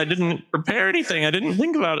goodness, I didn't prepare anything. I didn't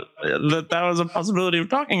think about it, that was a possibility of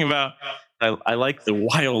talking about. I like the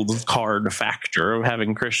wild card factor of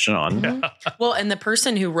having Christian on. Well, and the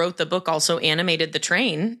person who wrote the book also animated the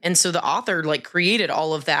train. And so the author created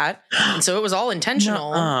all of that. And so it was all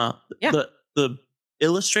intentional. Yeah. The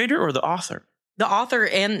illustrator or the author? The author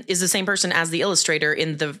is the same person as the illustrator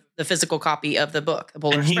in the physical copy of the book, The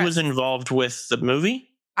Polar And he Express. was involved with the movie?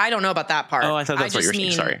 I don't know about that part. Oh, I thought that's what you were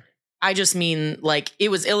saying. Sorry. I just mean it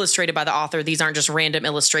was illustrated by the author. These aren't just random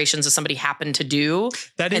illustrations that somebody happened to do.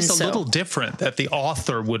 That is a little different, that the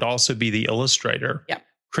author would also be the illustrator. Yeah.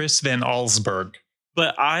 Chris Van Allsburg.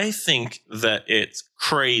 But I think that it's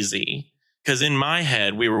crazy because in my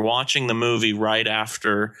head, we were watching the movie right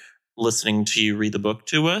after listening to you read the book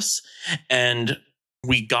to us. And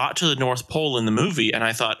we got to the North Pole in the movie. And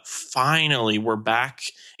I thought, finally, we're back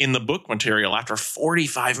in the book material after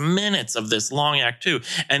 45 minutes of this long act 2.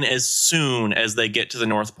 And as soon as they get to the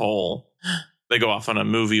North Pole, they go off on a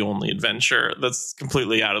movie only adventure that's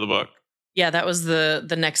completely out of the book. Yeah, that was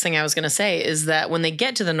the next thing I was going to say, is that when they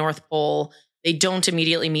get to the North Pole, they don't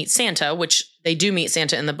immediately meet Santa, which they do meet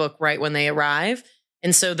Santa in the book right when they arrive.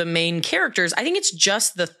 And so the main characters, I think it's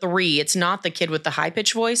just the 3. It's not the kid with the high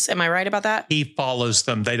pitched voice. Am I right about that? He follows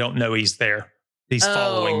them. They don't know he's there. He's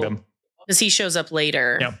following them. Because he shows up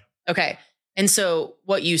later. Yeah. Okay. And so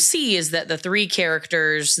what you see is that the 3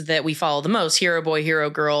 characters that we follow the most, Hero Boy, Hero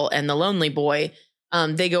Girl, and the Lonely Boy,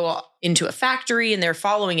 they go into a factory and they're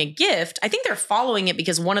following a gift. I think they're following it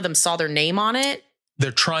because one of them saw their name on it.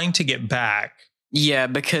 They're trying to get back. Yeah,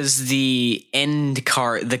 because the end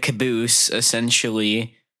car, the caboose,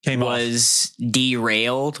 essentially was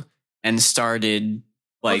derailed and started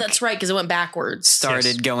oh, that's right, because it went backwards.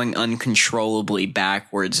 Started going uncontrollably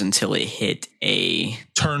backwards until it hit a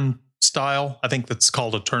turnstile. I think that's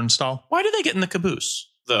called a turnstile. Why do they get in the caboose?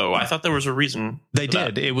 though. I thought there was a reason. They for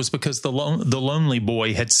did. that. It was because the lonely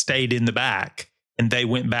boy had stayed in the back, and they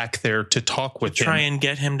went back there to talk with to try him. and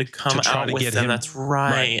get him to come To try out to with get them. him- That's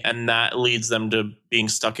right. right. And that leads them to being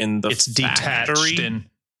stuck in the It's factory. detached and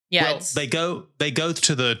Yeah, well, it's, they go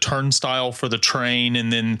to the turnstile for the train,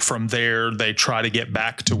 and then from there they try to get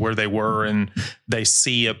back to where they were, and they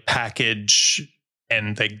see a package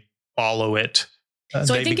and they follow it. so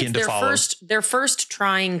They I think begin it's to follow. they're first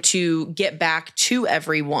trying to get back to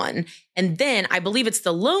everyone. And then I believe it's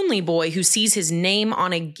the lonely boy who sees his name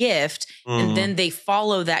on a gift, Mm. and then they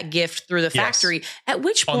follow that gift through the Yes. factory. At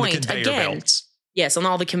which on the point, conveyor again, belts. yes, on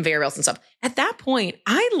all the conveyor belts and stuff. At that point,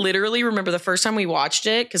 I literally remember the first time we watched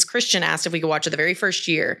it because Christian asked if we could watch it the very first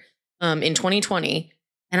year in 2020.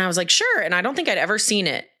 And I was like, sure. And I don't think I'd ever seen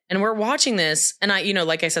it. And we're watching this. And I,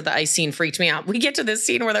 like I said, the ice scene freaked me out. We get to this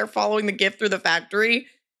scene where they're following the gift through the factory.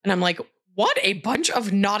 And I'm like, what a bunch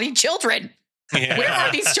of naughty children. Yeah. Where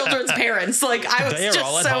are these children's parents? Like, I was They are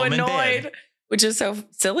all just at so home in annoyed, bed. which is so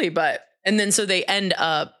silly. And then so they end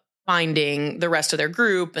up finding the rest of their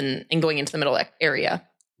group and going into the middle area.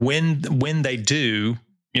 When they do,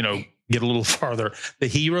 get a little farther, the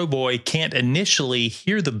hero boy can't initially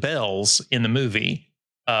hear the bells in the movie,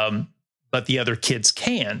 but the other kids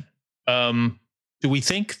can. Do we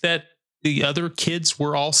think that the other kids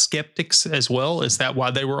were all skeptics as well? Is that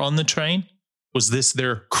why they were on the train? Was this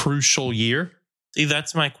their crucial year? See,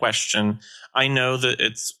 that's my question. I know that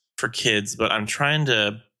it's for kids, but I'm trying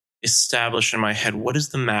to establish in my head, what is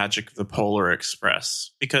the magic of the Polar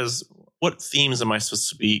Express? Because what themes am I supposed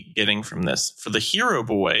to be getting from this? For the hero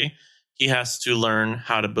boy, he has to learn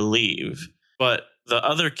how to believe. But the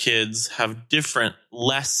other kids have different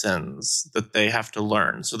lessons that they have to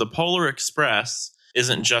learn. So the Polar Express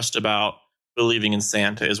isn't just about believing in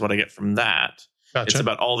Santa, is what I get from that. Gotcha. It's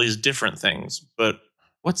about all these different things. But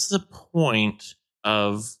what's the point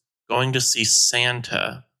of going to see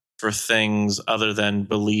Santa for things other than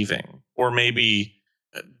believing? Or maybe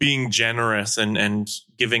being generous and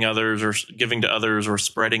giving to others or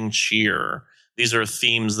spreading cheer. These are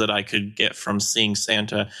themes that I could get from seeing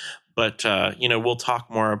Santa. But, we'll talk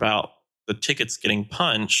more about the tickets getting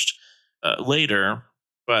punched later.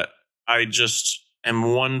 But I just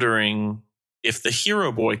am wondering if the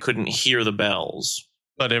hero boy couldn't hear the bells,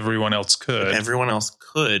 but everyone else could. if everyone else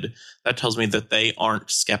could, that tells me that they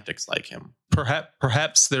aren't skeptics like him.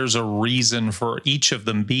 Perhaps there's a reason for each of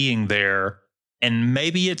them being there, and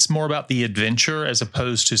maybe it's more about the adventure as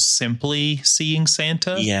opposed to simply seeing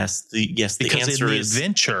Santa. Yes, the because answer in the is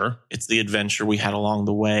adventure, it's the adventure we had along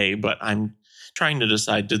the way. But I'm trying to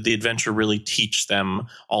decide, did the adventure really teach them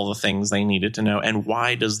all the things they needed to know? And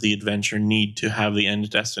why does the adventure need to have the end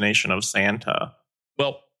destination of Santa?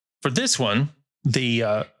 well, for this one,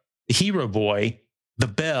 the hero boy, the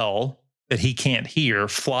bell that he can't hear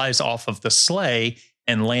flies off of the sleigh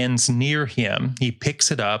and lands near him. He picks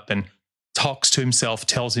it up and talks to himself,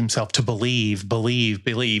 tells himself to believe, believe,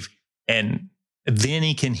 believe. And then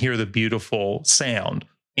he can hear the beautiful sound.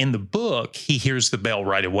 In the book, he hears the bell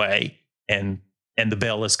right away, and the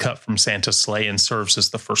bell is cut from Santa's sleigh and serves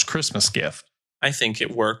as the first Christmas gift. I think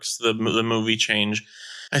it works. The movie change.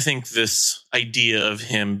 I think this idea of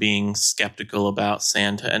him being skeptical about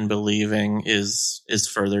Santa and believing is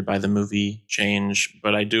furthered by the movie change.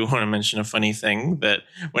 But I do want to mention a funny thing, that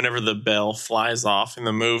whenever the bell flies off in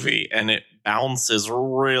the movie and it bounces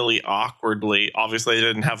really awkwardly, obviously they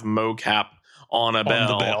didn't have mocap on a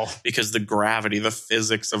bell, On the bell. because the gravity, the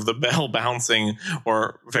physics of the bell bouncing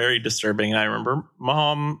were very disturbing. And I remember,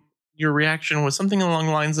 Mom, your reaction was something along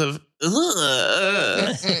the lines of,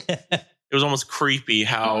 ugh. It was almost creepy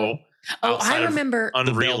how Oh, outside I of remember. The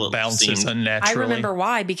unreal bell it bounces seemed. I unnaturally. remember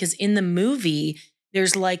why, because in the movie,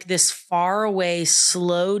 there's like this far away,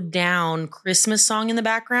 slowed down Christmas song in the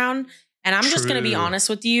background. And I'm just going to be True. honest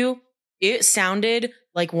with you. It sounded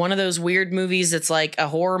like one of those weird movies that's like a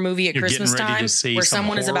horror movie at You're getting Christmas ready to time see where some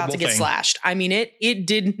someone is about to horrible get thing. slashed. I mean, it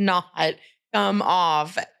did not come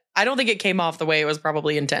off. I don't think it came off the way it was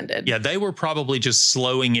probably intended. Yeah, they were probably just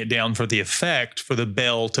slowing it down for the effect, for the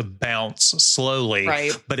bell to bounce slowly.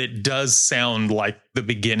 Right. But it does sound like the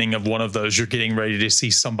beginning of one of those. You're getting ready to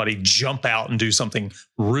see somebody jump out and do something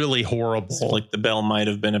really horrible. So, like the bell might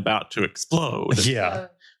have been about to explode. Yeah.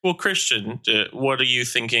 Well, Christian, what are you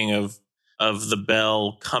thinking of the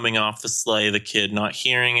bell coming off the sleigh, the kid not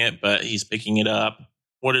hearing it, but he's picking it up?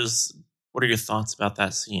 What are your thoughts about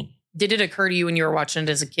that scene? Did it occur to you when you were watching it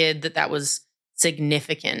as a kid that was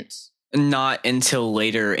significant? Not until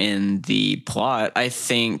later in the plot. I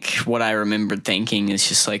think what I remembered thinking is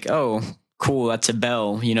just like, oh, cool, that's a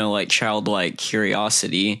bell, like childlike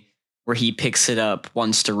curiosity. where he picks it up,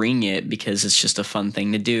 wants to ring it because it's just a fun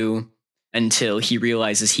thing to do, until he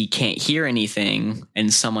realizes he can't hear anything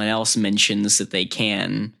and someone else mentions that they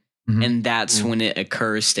can. Mhm. And that's when it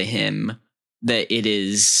occurs to him that it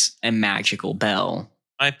is a magical bell.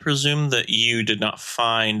 I presume that you did not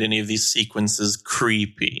find any of these sequences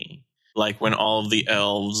creepy. Like when all of the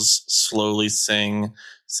elves slowly sing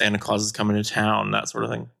Santa Claus is coming to town, that sort of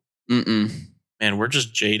thing. Mm-mm. Man, we're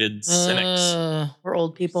just jaded cynics. We're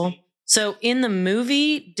old people. So in the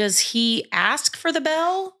movie, does he ask for the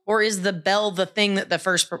bell, or is the bell the thing that the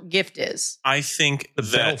first gift is? I think The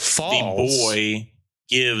bell that the falls. boy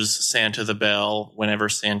gives Santa the bell whenever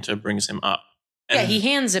Santa brings him up. And, Yeah, he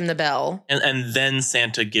hands him the bell. and then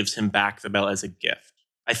Santa gives him back the bell as a gift.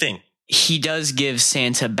 I think. He does give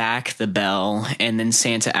Santa back the bell, and then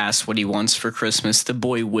Santa asks what he wants for Christmas. The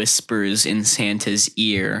boy whispers in Santa's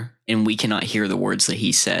ear, and we cannot hear the words that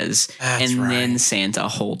he says. That's and right. then Santa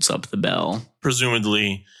holds up the bell.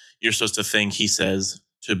 Presumably, you're supposed to think he says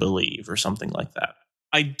to believe or something like that.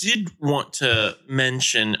 I did want to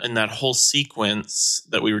mention in that whole sequence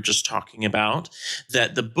that we were just talking about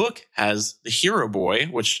that the book has the hero boy,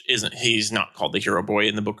 which he's not called the hero boy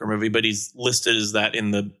in the book or movie, but he's listed as that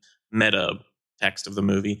in the meta text of the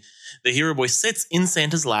movie. The hero boy sits in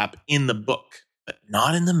Santa's lap in the book, but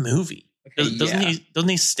not in the movie. Doesn't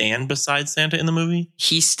he stand beside Santa in the movie?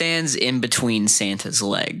 He stands in between Santa's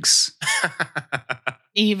legs.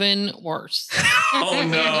 Even worse. Oh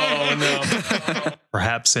no.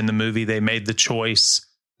 Perhaps in the movie they made the choice,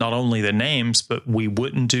 not only the names, but we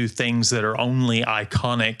wouldn't do things that are only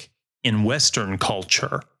iconic in Western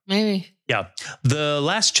culture. Maybe. Yeah. The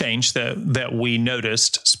last change that we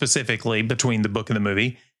noticed specifically between the book and the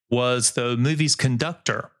movie was the movie's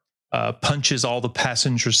conductor punches all the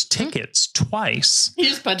passengers' tickets twice. He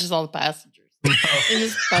just punches all the passengers. He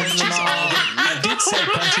just punches them all. I did say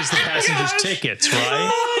punches the passengers' tickets,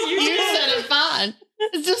 right? You said it fine.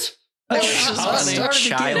 It's just. That was just funny.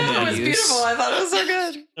 Child No, it was abuse. beautiful. I thought it was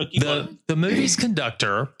so good. The movie's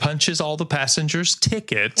conductor punches all the passengers'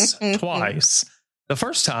 tickets twice. The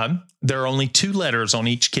first time, there are only 2 letters on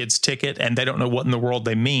each kid's ticket, and they don't know what in the world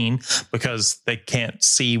they mean because they can't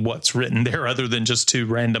see what's written there other than just 2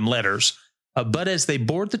 random letters. But as they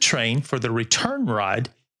board the train for the return ride,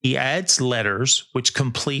 he adds letters which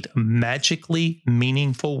complete magically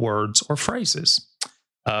meaningful words or phrases.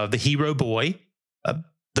 The hero boy,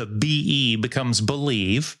 the BE becomes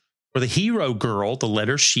believe. For the hero girl, the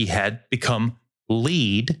letters she had become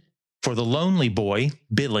lead. For the lonely boy,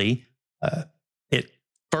 Billy, it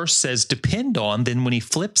first says depend on, then when he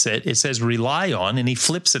flips it, it says rely on, and he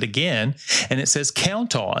flips it again, and it says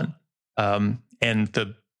count on. And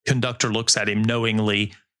the conductor looks at him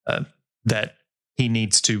knowingly that he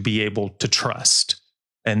needs to be able to trust.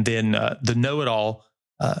 And then the know-it-all,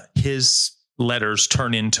 his letters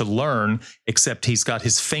turn into learn, except he's got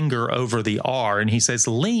his finger over the R, and he says,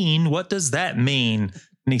 lean, what does that mean?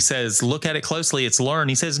 And he says, look at it closely, it's learn.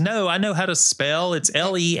 He says, no, I know how to spell, it's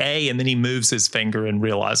LEA. And then he moves his finger and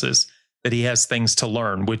realizes that he has things to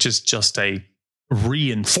learn, which is just a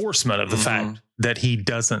reinforcement of the fact that he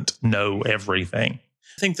doesn't know everything.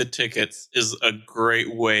 I think the tickets is a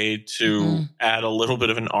great way to add a little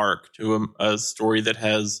bit of an arc to a story that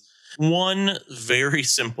has one very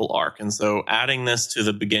simple arc. And so adding this to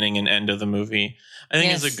the beginning and end of the movie, I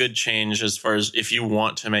think is a good change as far as if you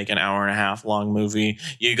want to make an 1.5 hour long movie,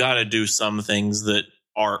 you got to do some things that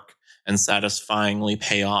arc and satisfyingly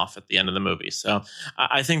pay off at the end of the movie. So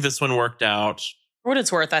I think this one worked out. For what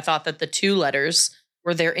it's worth, I thought that the 2 letters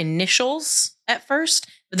were their initials at first,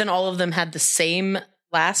 but then all of them had the same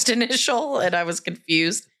last initial, and I was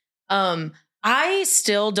confused. I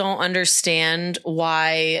still don't understand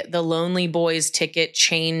why the Lonely Boys ticket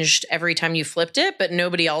changed every time you flipped it, but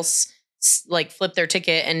nobody else flipped their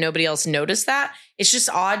ticket and nobody else noticed that. It's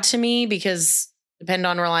just odd to me because depend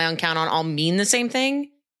on, rely on, count on all mean the same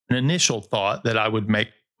thing. An initial thought that I would make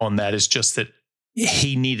on that is just that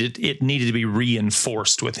it needed to be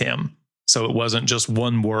reinforced with him. So it wasn't just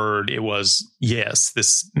one word. It was, yes,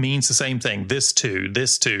 this means the same thing. This too,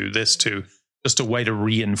 this too, this too. Just a way to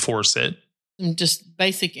reinforce it. Some just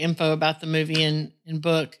basic info about the movie and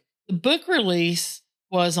book. The book release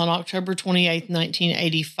was on October 28th,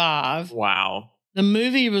 1985. Wow. The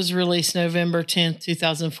movie was released November 10th,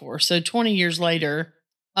 2004. So 20 years later.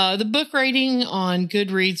 The book rating on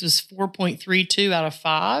Goodreads was 4.32 out of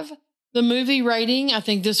 5. The movie rating, I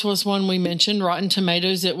think this was one we mentioned, Rotten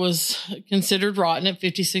Tomatoes, it was considered rotten at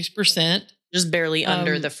 56%. Just barely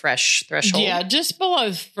under the fresh threshold. Yeah, just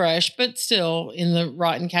below fresh, but still in the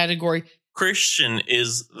rotten category. Christian,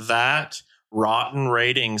 is that rotten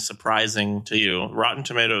rating surprising to you? Rotten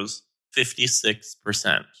Tomatoes.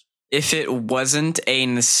 56%. If it wasn't a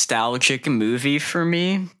nostalgic movie for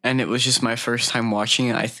me and it was just my first time watching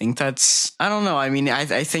it, I think that's, I don't know. I mean,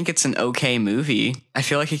 I think it's an okay movie. I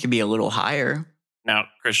feel like it could be a little higher. Now,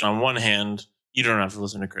 Christian, on one hand, you don't have to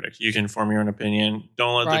listen to critics. You can form your own opinion.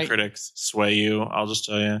 Don't let Right. the critics sway you. I'll just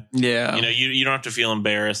tell you. Yeah. You know, you don't have to feel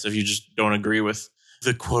embarrassed if you just don't agree with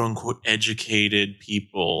the quote unquote educated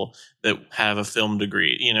people that have a film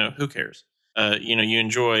degree. You know, who cares? You know, you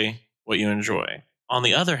enjoy what you enjoy. On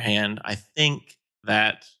the other hand, I think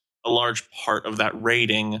that a large part of that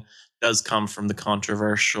rating does come from the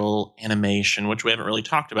controversial animation, which we haven't really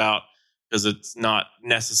talked about because it's not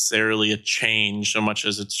necessarily a change so much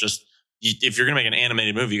as it's just, if you're going to make an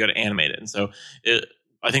animated movie, you got to animate it. And so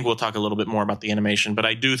I think we'll talk a little bit more about the animation, but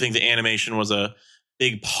I do think the animation was a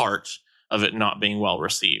big part of it not being well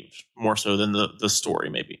received, more so than the story,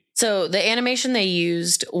 maybe. So the animation they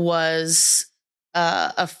used was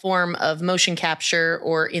a form of motion capture,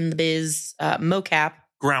 or in the biz, mocap.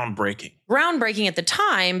 Groundbreaking at the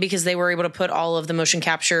time, because they were able to put all of the motion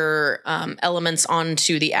capture elements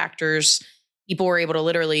onto the actors. People were able to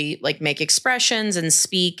literally like make expressions and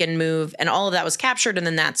speak and move, and all of that was captured, and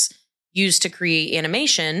then that's used to create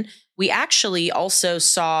animation. We actually also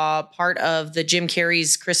saw part of the Jim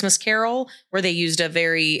Carrey's Christmas Carol, where they used a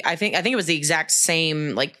very, I think it was the exact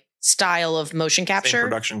same like style of motion capture. Same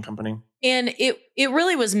production company. And it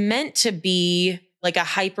really was meant to be like a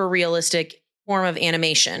hyper realistic form of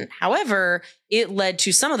animation. However, it led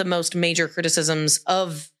to some of the most major criticisms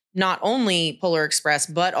of not only Polar Express,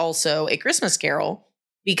 but also A Christmas Carol,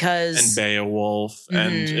 because and Beowulf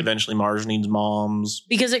and eventually Marge Needs Moms,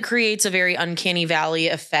 because it creates a very uncanny valley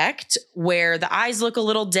effect where the eyes look a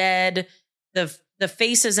little dead. The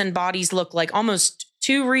faces and bodies look like almost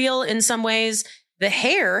too real in some ways. The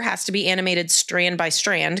hair has to be animated strand by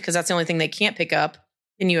strand because that's the only thing they can't pick up.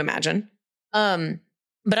 Can you imagine?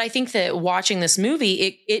 But I think that watching this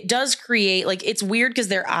movie, it does create, like, it's weird because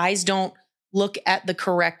their eyes don't look at the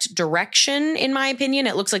correct direction, in my opinion.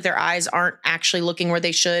 It looks like their eyes aren't actually looking where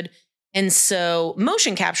they should. And so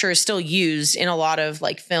motion capture is still used in a lot of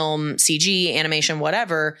like film, CG, animation,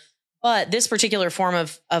 whatever. But this particular form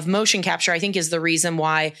of motion capture, I think, is the reason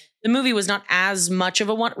why the movie was not as much of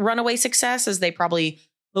a runaway success as they probably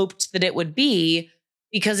hoped that it would be,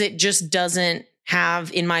 because it just doesn't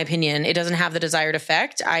have, in my opinion, it doesn't have the desired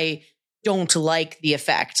effect. I don't like the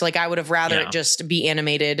effect. Like, I would have rather it just be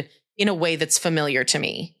animated in a way that's familiar to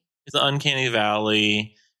me. It's an uncanny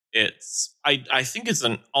valley. I think it's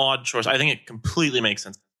an odd choice. I think it completely makes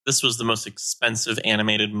sense. This was the most expensive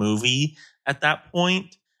animated movie at that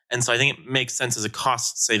point. And so I think it makes sense as a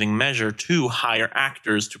cost-saving measure to hire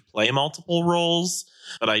actors to play multiple roles.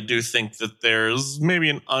 But I do think that there's maybe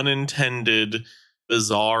an unintended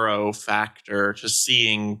bizarro factor to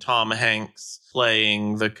seeing Tom Hanks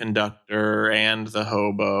playing the conductor and the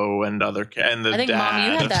hobo and the I think, dad. Mom,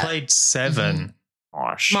 you had He that. played 7.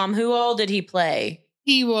 Gosh. Mom, who all did he play?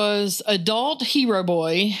 He was adult hero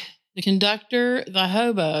boy, the conductor, the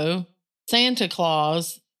hobo, Santa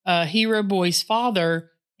Claus, hero boy's father,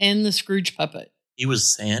 and the Scrooge puppet. He was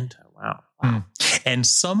Santa. Wow. And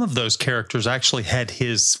some of those characters actually had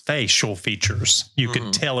his facial features. You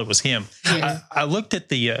could tell it was him. Yeah. I looked at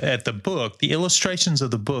the book. The illustrations of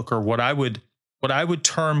the book are what I would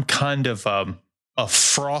term kind of a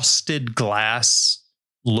frosted glass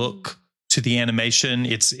look to the animation.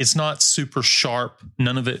 It's not super sharp.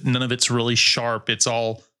 None of it's really sharp. It's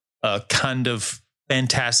all kind of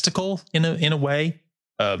fantastical in a way.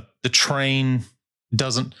 The train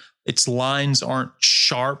doesn't. Its lines aren't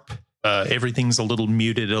sharp. Everything's a little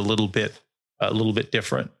muted, a little bit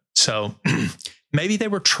different. So maybe they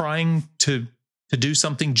were trying to do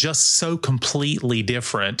something just so completely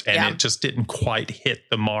different, and it just didn't quite hit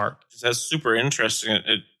the mark. That's super interesting.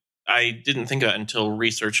 I didn't think of that until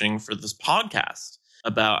researching for this podcast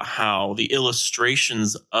about how the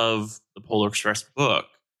illustrations of the Polar Express book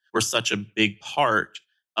were such a big part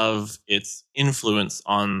of its influence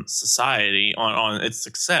on society, on its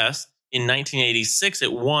success. In 1986,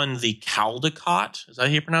 it won the Caldecott. Is that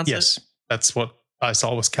how you pronounce it? Yes, that's what I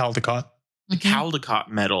saw was Caldecott. The Caldecott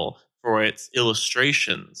medal for its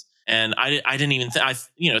illustrations. And I didn't even think,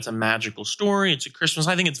 it's a magical story. It's a Christmas.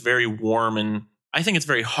 I think it's very warm and I think it's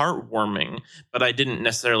very heartwarming, but I didn't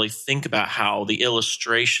necessarily think about how the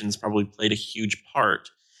illustrations probably played a huge part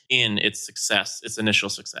in its success, its initial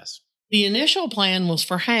success. The initial plan was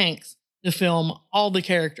for Hanks to film all the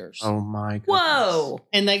characters. Oh my goodness. Whoa.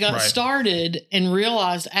 And they got started and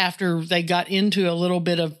realized after they got into a little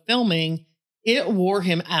bit of filming, it wore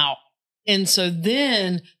him out. And so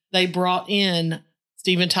then they brought in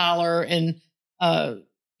Steven Tyler and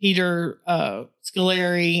Peter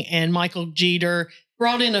Scolari and Michael Jeter,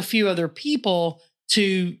 brought in a few other people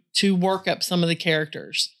to work up some of the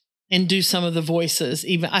characters and do some of the voices.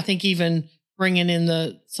 Even bringing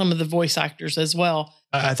in some of the voice actors as well.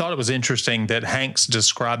 I thought it was interesting that Hanks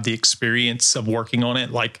described the experience of working on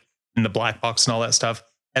it, like in the black box and all that stuff,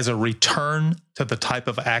 as a return to the type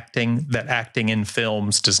of acting that acting in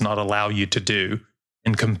films does not allow you to do,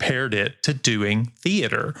 and compared it to doing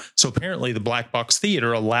theater. So apparently the black box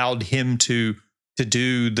theater allowed him to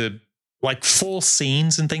do the like full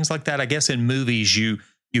scenes and things like that. I guess in movies you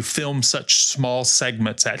film such small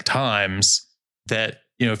segments at times that,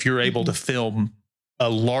 you know, if you're able to film a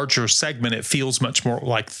larger segment, it feels much more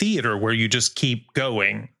like theater where you just keep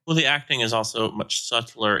going. Well, the acting is also much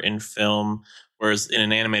subtler in film, whereas in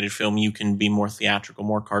an animated film, you can be more theatrical,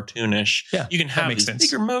 more cartoonish. Yeah, you can have these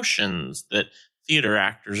bigger motions that theater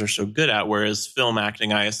actors are so good at, whereas film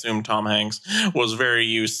acting, I assume Tom Hanks was very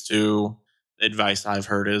used to. Advice I've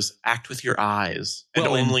heard is act with your eyes and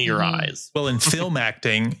only your eyes. Well, in film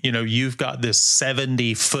acting, you know, you've got this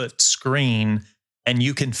 70-foot screen and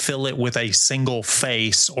you can fill it with a single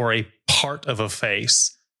face or a part of a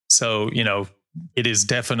face. So, you know, it is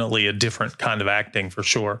definitely a different kind of acting for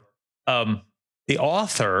sure. The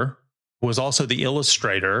author was also the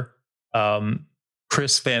illustrator,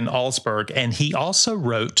 Chris Van Allsburg, and he also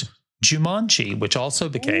wrote Jumanji, which also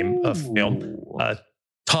became a film.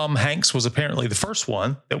 Tom Hanks was apparently the first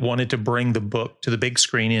one that wanted to bring the book to the big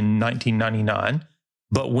screen in 1999.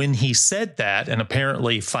 But when he said that and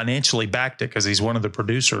apparently financially backed it because he's one of the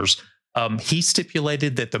producers, he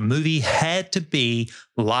stipulated that the movie had to be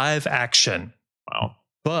live action. Wow.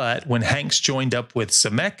 But when Hanks joined up with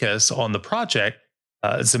Zemeckis on the project,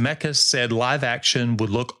 Zemeckis said live action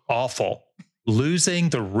would look awful,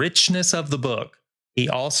 losing the richness of the book. He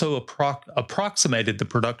also approximated the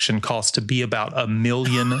production cost to be about $1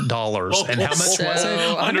 million. And how much was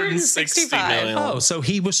it? 165 million. Oh, so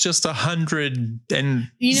he was just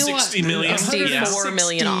 160 million. 64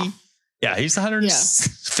 million off. Yeah, he's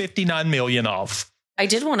 159 million off. I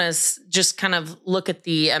did want to just kind of look at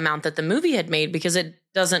the amount that the movie had made because it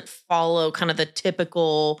doesn't follow kind of the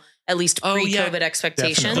typical, at least pre-COVID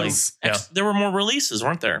expectations. Yeah. There were more releases,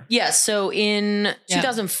 weren't there? Yes. So in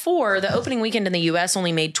 2004, the opening weekend in the US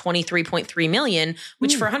only made $23.3 million,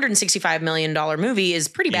 which for a $165 million movie is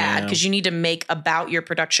pretty bad because you need to make about your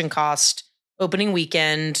production cost opening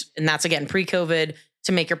weekend. And that's again, pre-COVID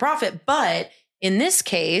to make your profit. But in this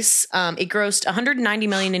case, it grossed $190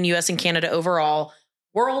 million in US and Canada overall.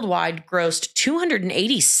 Worldwide grossed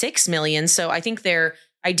 $286 million. So I think their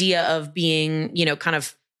idea of being, you know, kind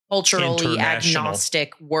of culturally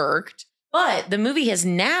agnostic worked. But the movie has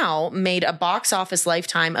now made a box office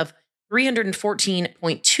lifetime of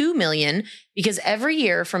 $314.2 million because every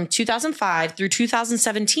year from 2005 through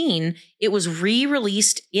 2017, it was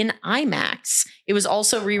re-released in IMAX. It was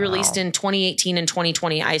also re-released in 2018 and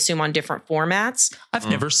 2020, I assume on different formats. I've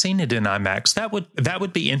never seen it in IMAX. That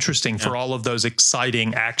would be interesting for all of those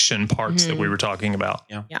exciting action parts that we were talking about.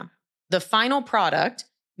 Yeah. The final product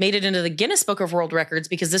made it into the Guinness Book of World Records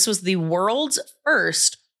because this was the world's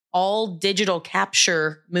first all digital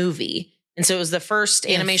capture movie. And so it was the first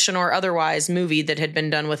animation or otherwise movie that had been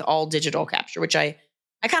done with all digital capture, which I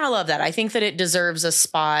kind of love that. I think that it deserves a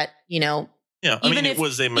spot, you know. Yeah, it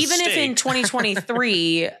was a mistake. Even if in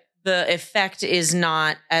 2023, the effect is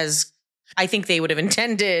not as I think they would have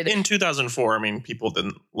intended. In 2004, people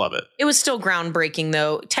didn't love it. It was still groundbreaking,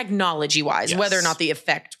 though, technology-wise, whether or not the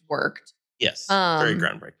effect worked. Yes, very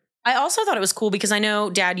groundbreaking. I also thought it was cool because I know,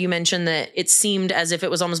 Dad, you mentioned that it seemed as if it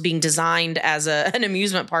was almost being designed as an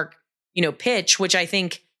amusement park, you know, pitch, which I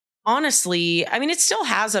think, honestly, it still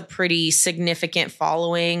has a pretty significant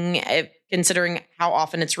following considering how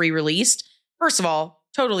often it's re-released. First of all,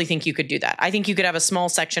 totally think you could do that. I think you could have a small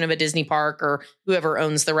section of a Disney park or whoever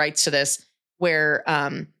owns the rights to this where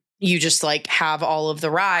you just like have all of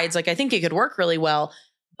the rides. Like, I think it could work really well.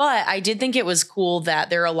 But I did think it was cool that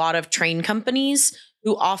there are a lot of train companies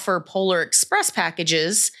who offer Polar Express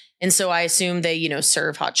packages. And so I assume they, you know,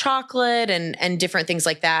 serve hot chocolate and different things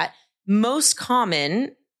like that. Most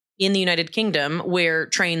common in the United Kingdom, where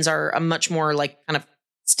trains are a much more like kind of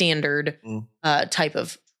standard type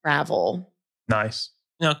of travel. Nice.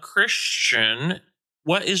 Now, Christian,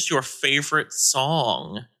 what is your favorite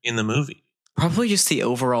song in the movie? Probably just the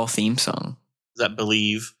overall theme song. Is that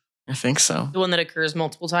Believe? I think so. The one that occurs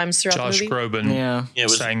multiple times throughout Josh the movie? Groban it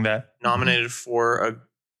was sang that. Nominated for an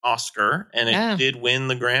Oscar, and it did win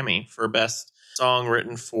the Grammy for Best Song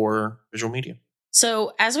Written for Visual Media.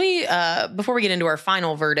 So as we, before we get into our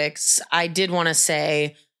final verdicts, I did want to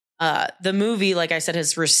say the movie, like I said,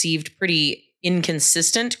 has received pretty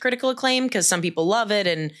inconsistent critical acclaim because some people love it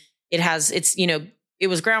and it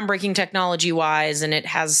was groundbreaking technology wise and it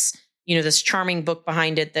has, this charming book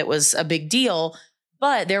behind it that was a big deal.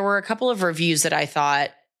 But there were a couple of reviews that I thought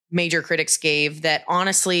major critics gave that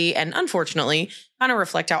honestly and unfortunately kind of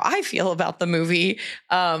reflect how I feel about the movie.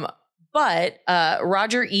 But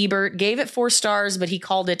Roger Ebert gave it 4 stars, but he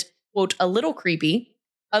called it, quote, a little creepy.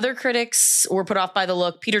 Other critics were put off by the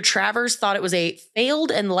look. Peter Travers thought it was a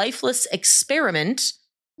failed and lifeless experiment.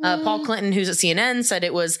 Paul Clinton, who's at CNN, said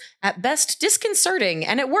it was at best disconcerting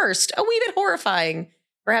and at worst a wee bit horrifying.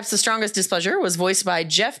 Perhaps the strongest displeasure was voiced by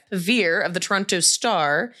Jeff Pevere of the Toronto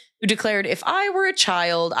Star, who declared, if I were a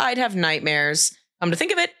child, I'd have nightmares. Come to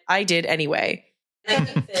think of it, I did anyway.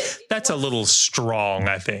 That's a little strong,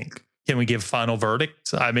 I think. Can we give final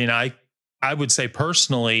verdict? I mean, I would say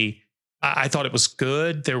personally, I thought it was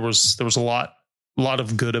good. There was a lot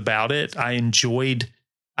of good about it. I enjoyed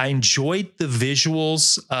the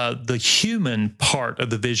visuals. The human part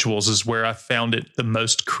of the visuals is where I found it the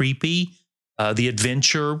most creepy. The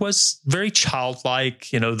adventure was very childlike.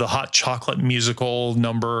 The hot chocolate musical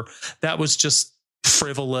number, that was just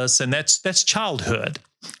frivolous, and that's childhood.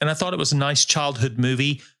 And I thought it was a nice childhood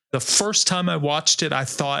movie. The first time I watched it, I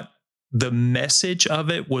thought the message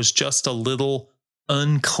of it was just a little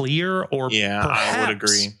unclear, or I would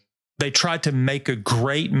agree. They tried to make a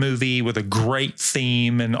great movie with a great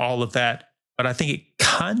theme and all of that, but I think it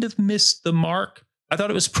kind of missed the mark. I thought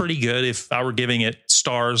it was pretty good. If I were giving it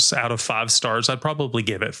stars out of 5 stars, I'd probably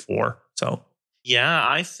give it 4. So, yeah,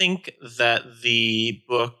 I think that the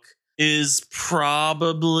book is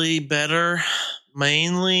probably better,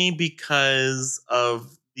 mainly because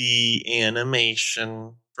of the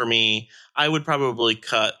animation. For me, I would probably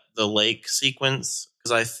cut the lake sequence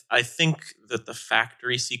because I think that the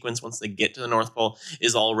factory sequence, once they get to the North Pole,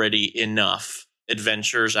 is already enough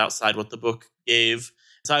adventures outside what the book gave.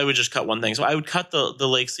 So I would just cut one thing. So I would cut the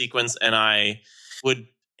lake sequence and I would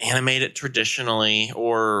animate it traditionally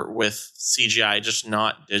or with CGI, just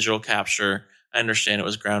not digital capture. I understand it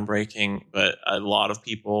was groundbreaking, but a lot of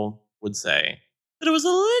people would say that it was a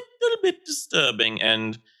little bit disturbing.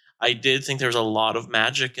 And I did think there was a lot of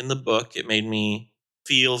magic in the book. It made me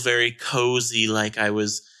feel very cozy, like I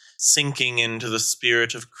was sinking into the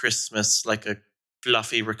spirit of Christmas, like a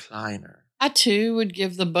fluffy recliner. I too would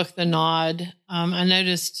give the book the nod. I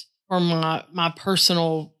noticed from my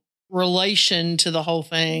personal relation to the whole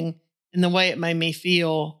thing and the way it made me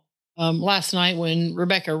feel. Last night when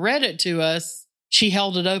Rebecca read it to us, she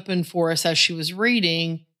held it open for us as she was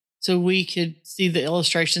reading so we could see the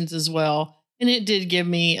illustrations as well. And it did give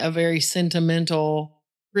me a very sentimental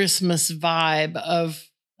Christmas vibe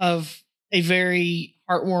of a very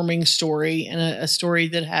heartwarming story and a story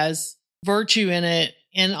that has virtue in it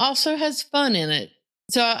and also has fun in it.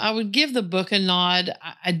 So I would give the book a nod.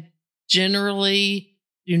 I generally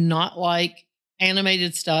do not like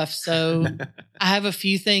animated stuff. So I have a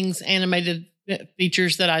few things, animated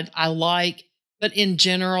features that I like, but in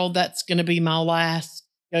general, that's going to be my last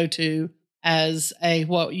go-to as a,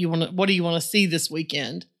 what do you want to see this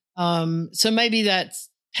weekend? So maybe that's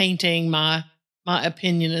tainting my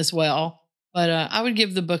opinion as well, but I would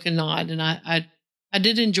give the book a nod, and I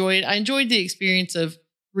did enjoy it. I enjoyed the experience of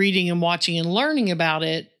reading and watching and learning about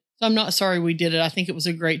it. So I'm not sorry we did it. I think it was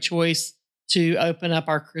a great choice to open up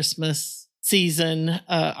our Christmas season,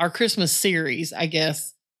 our Christmas series, I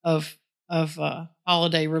guess, of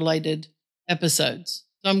holiday related episodes.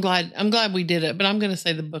 So I'm glad we did it, but I'm going to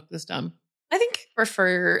say the book this time. I think I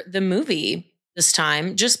prefer the movie this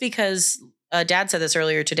time, just because Dad said this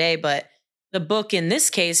earlier today, but the book in this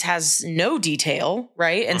case has no detail,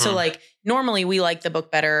 right? And so like normally we like the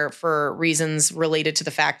book better for reasons related to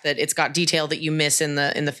the fact that it's got detail that you miss in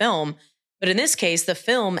the film. But in this case, the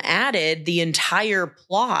film added the entire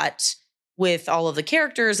plot with all of the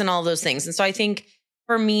characters and all those things. And so I think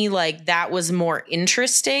for me, like that was more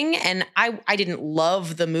interesting. And I didn't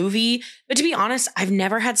love the movie, but to be honest, I've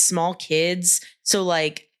never had small kids. So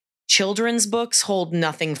like children's books hold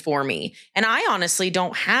nothing for me. And I honestly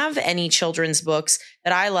don't have any children's books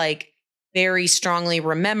that I like very strongly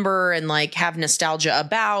remember and like have nostalgia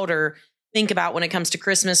about or think about when it comes to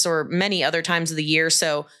Christmas or many other times of the year.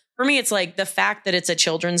 So for me, it's like the fact that it's a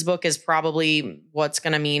children's book is probably what's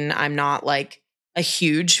going to mean I'm not like a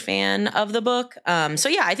huge fan of the book. So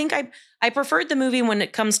yeah, I think I preferred the movie when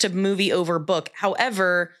it comes to movie over book.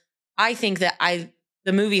 However, I think that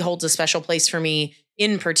the movie holds a special place for me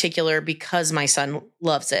in particular because my son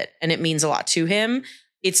loves it and it means a lot to him.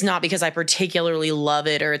 It's not because I particularly love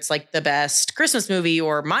it or it's like the best Christmas movie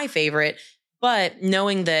or my favorite, but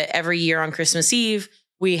knowing that every year on Christmas Eve,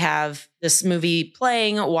 we have this movie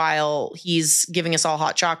playing while he's giving us all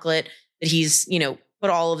hot chocolate that he's, put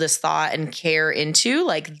all of this thought and care into.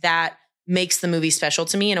 Like that makes the movie special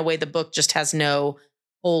to me in a way the book just has no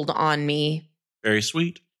hold on me. Very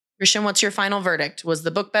sweet. Christian, what's your final verdict? Was the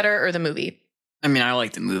book better or the movie? I mean, I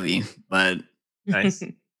like the movie, but Nice.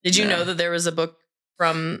 Did you Yeah. know that there was a book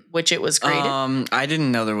from which it was created? I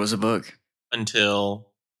didn't know there was a book Until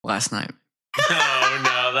last night.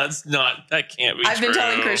 no, that can't be I've been true.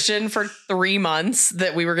 telling Christian for 3 months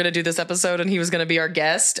that we were going to do this episode and he was going to be our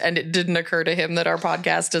guest. And it didn't occur to him that our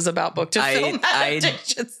podcast is about book to film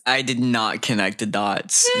adaptations. I did not connect the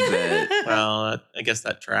dots. But Well, I guess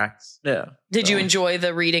that tracks. yeah. Did you So- enjoy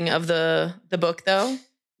the reading of the book though?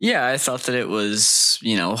 Yeah, I thought that it was,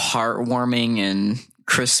 heartwarming and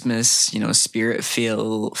Christmas, spirit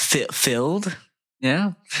filled.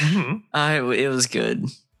 Yeah. Mhm. It was good.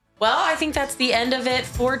 Well, I think that's the end of it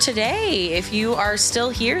for today. If you are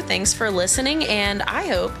still here, thanks for listening. And I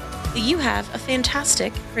hope that you have a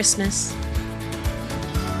fantastic Christmas.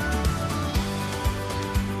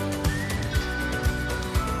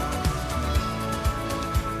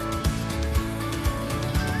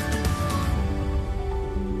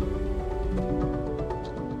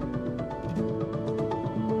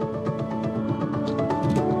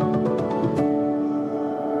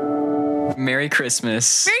 Merry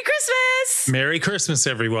Christmas. Merry Christmas! Merry Christmas,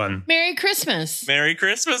 everyone. Merry Christmas. Merry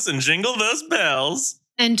Christmas and jingle those bells.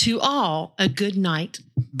 And to all, a good night.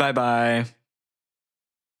 Bye-bye.